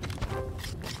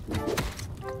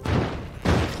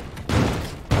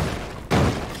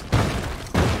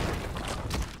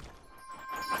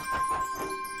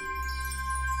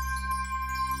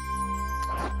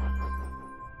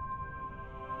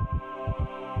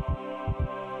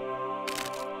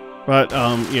 But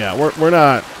yeah, we're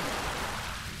not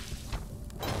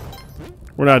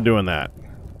doing that.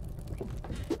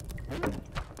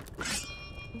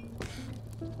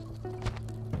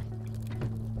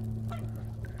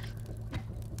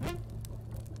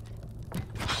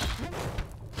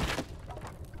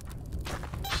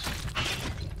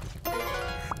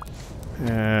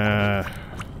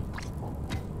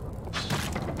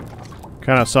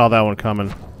 Kind of saw that one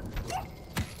coming.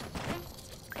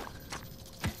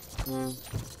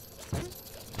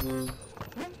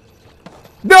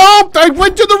 Nope! I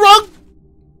went to the wrong...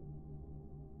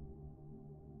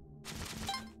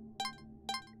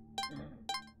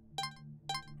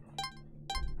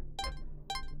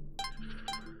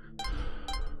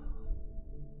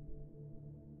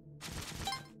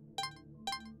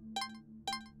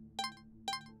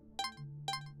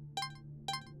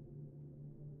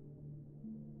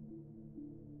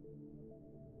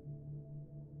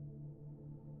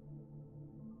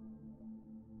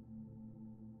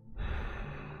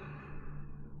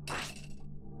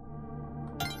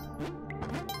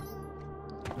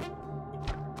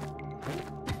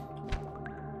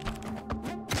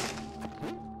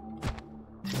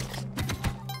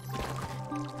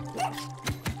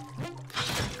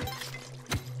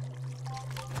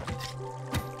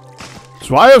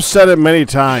 So I have said it many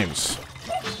times.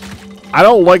 I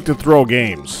don't like to throw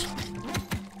games.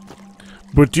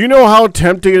 But do you know how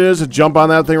tempting it is to jump on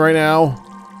that thing right now?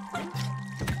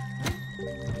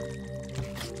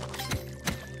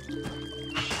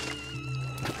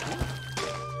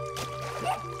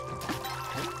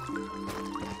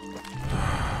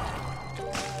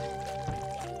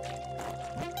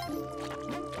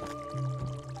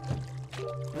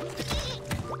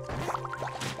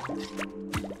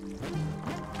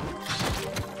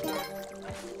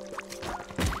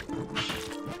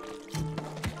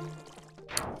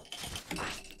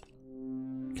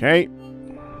 Okay.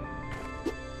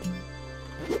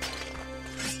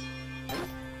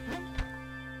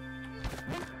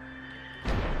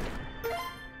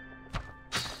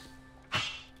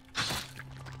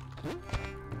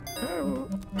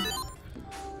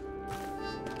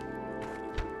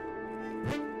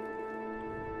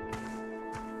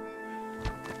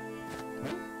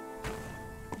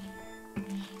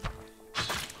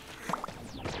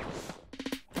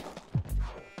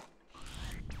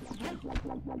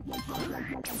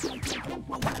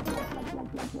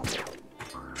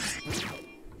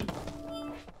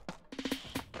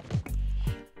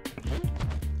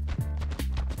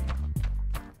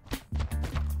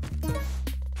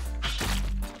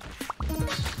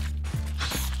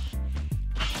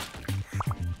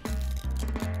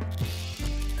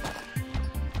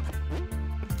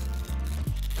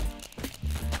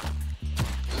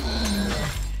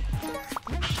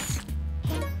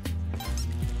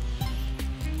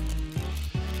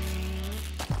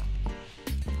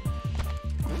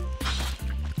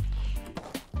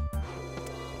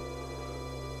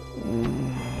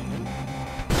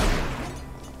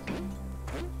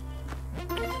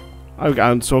 I've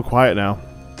gotten so quiet now.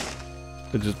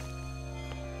 It just...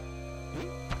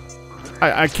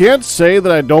 I can't say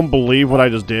that I don't believe what I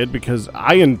just did, because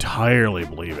I entirely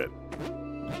believe it.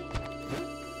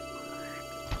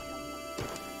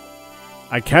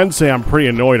 I can say I'm pretty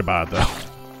annoyed about it, though.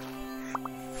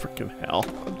 Freaking hell.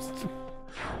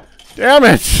 Damn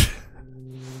it!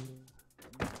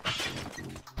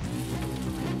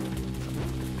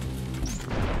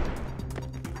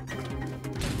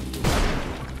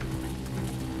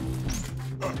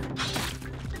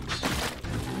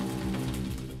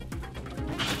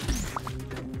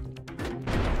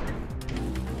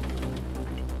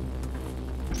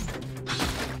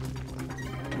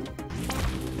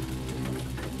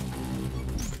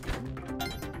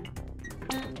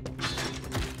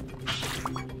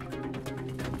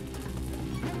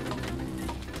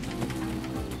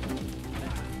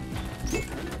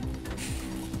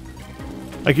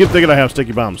 I keep thinking I have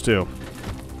sticky bombs, too.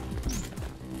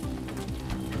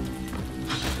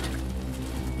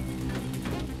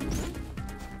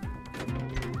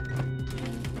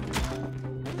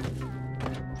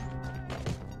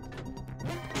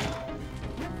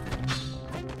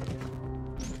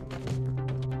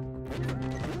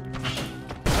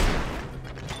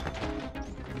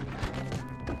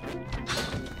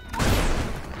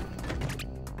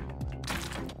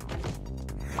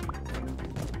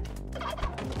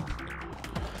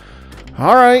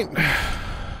 All right.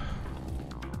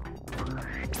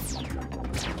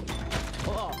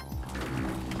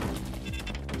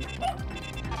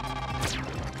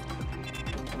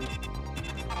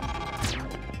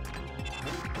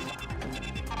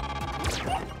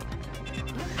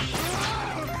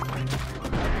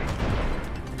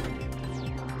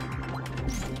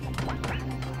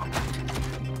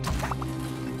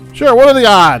 Sure, what are the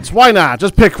odds? Why not?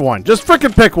 Just pick one. Just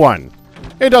frickin' pick one.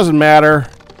 It doesn't matter.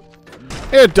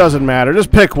 It doesn't matter. Just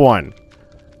pick one.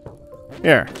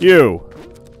 Here, you.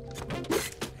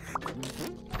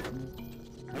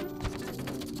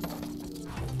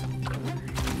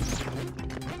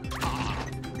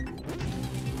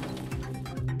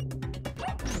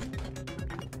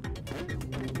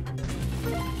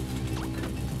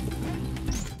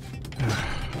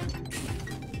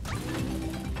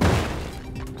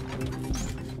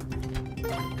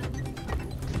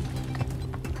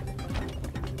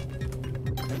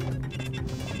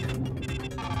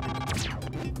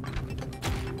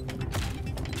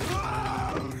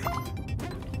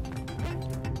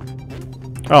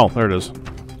 Oh, there it is.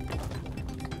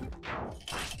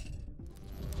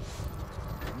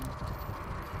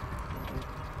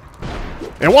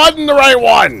 It wasn't the right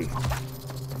one!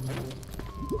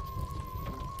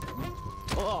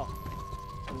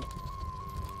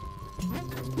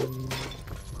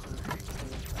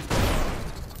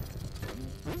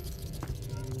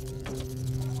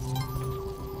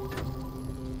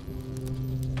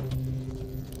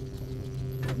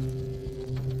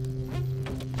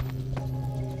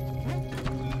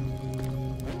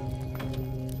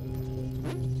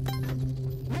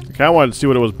 I wanted to see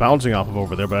what it was bouncing off of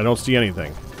over there, but I don't see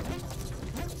anything.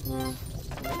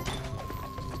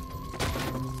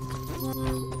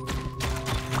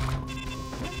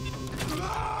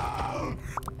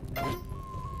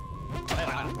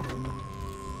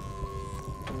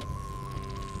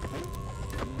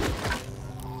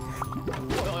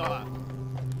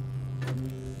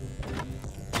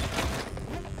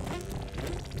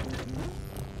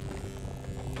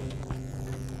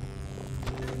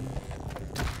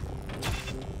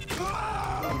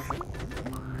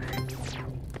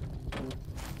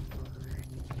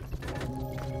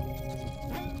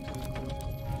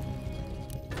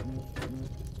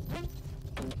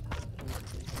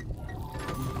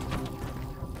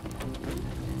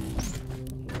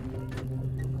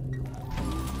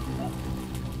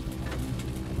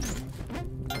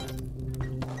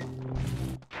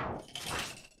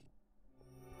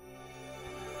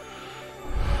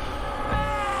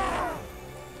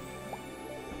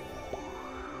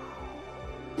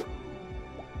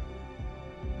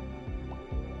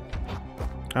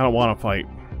 I don't want to fight.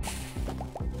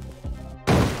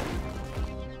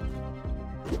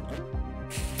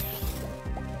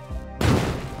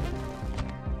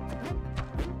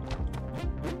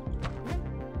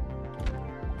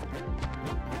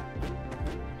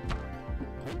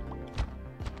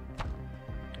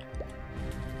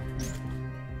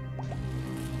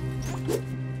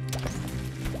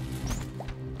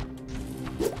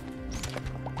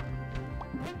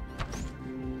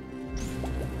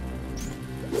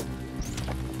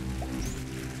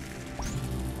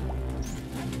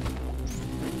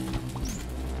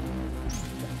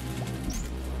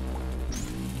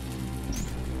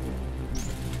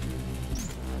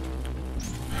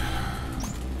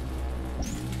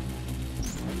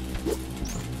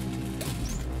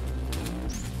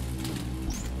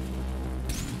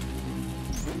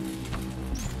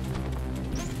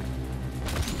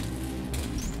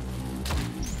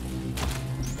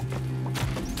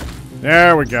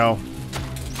 There we go.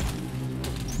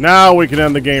 Now we can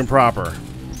end the game proper.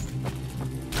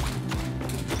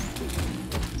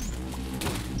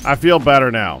 I feel better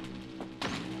now.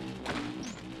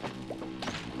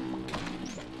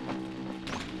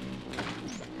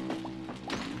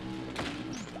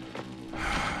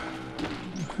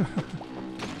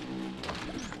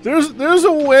 There's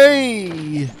a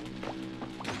way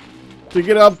to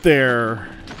get up there.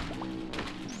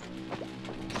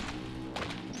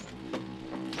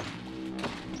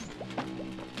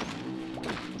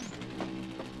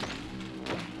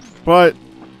 But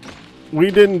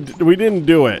we didn't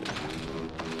do it.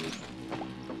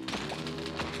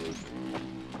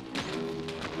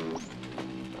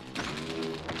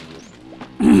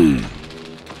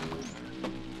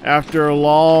 After a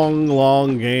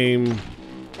long game,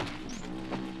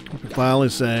 we can finally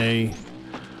say,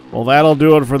 well, that'll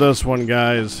do it for this one,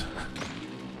 guys.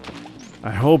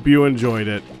 I hope you enjoyed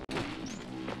it.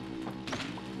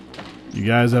 You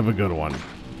guys have a good one.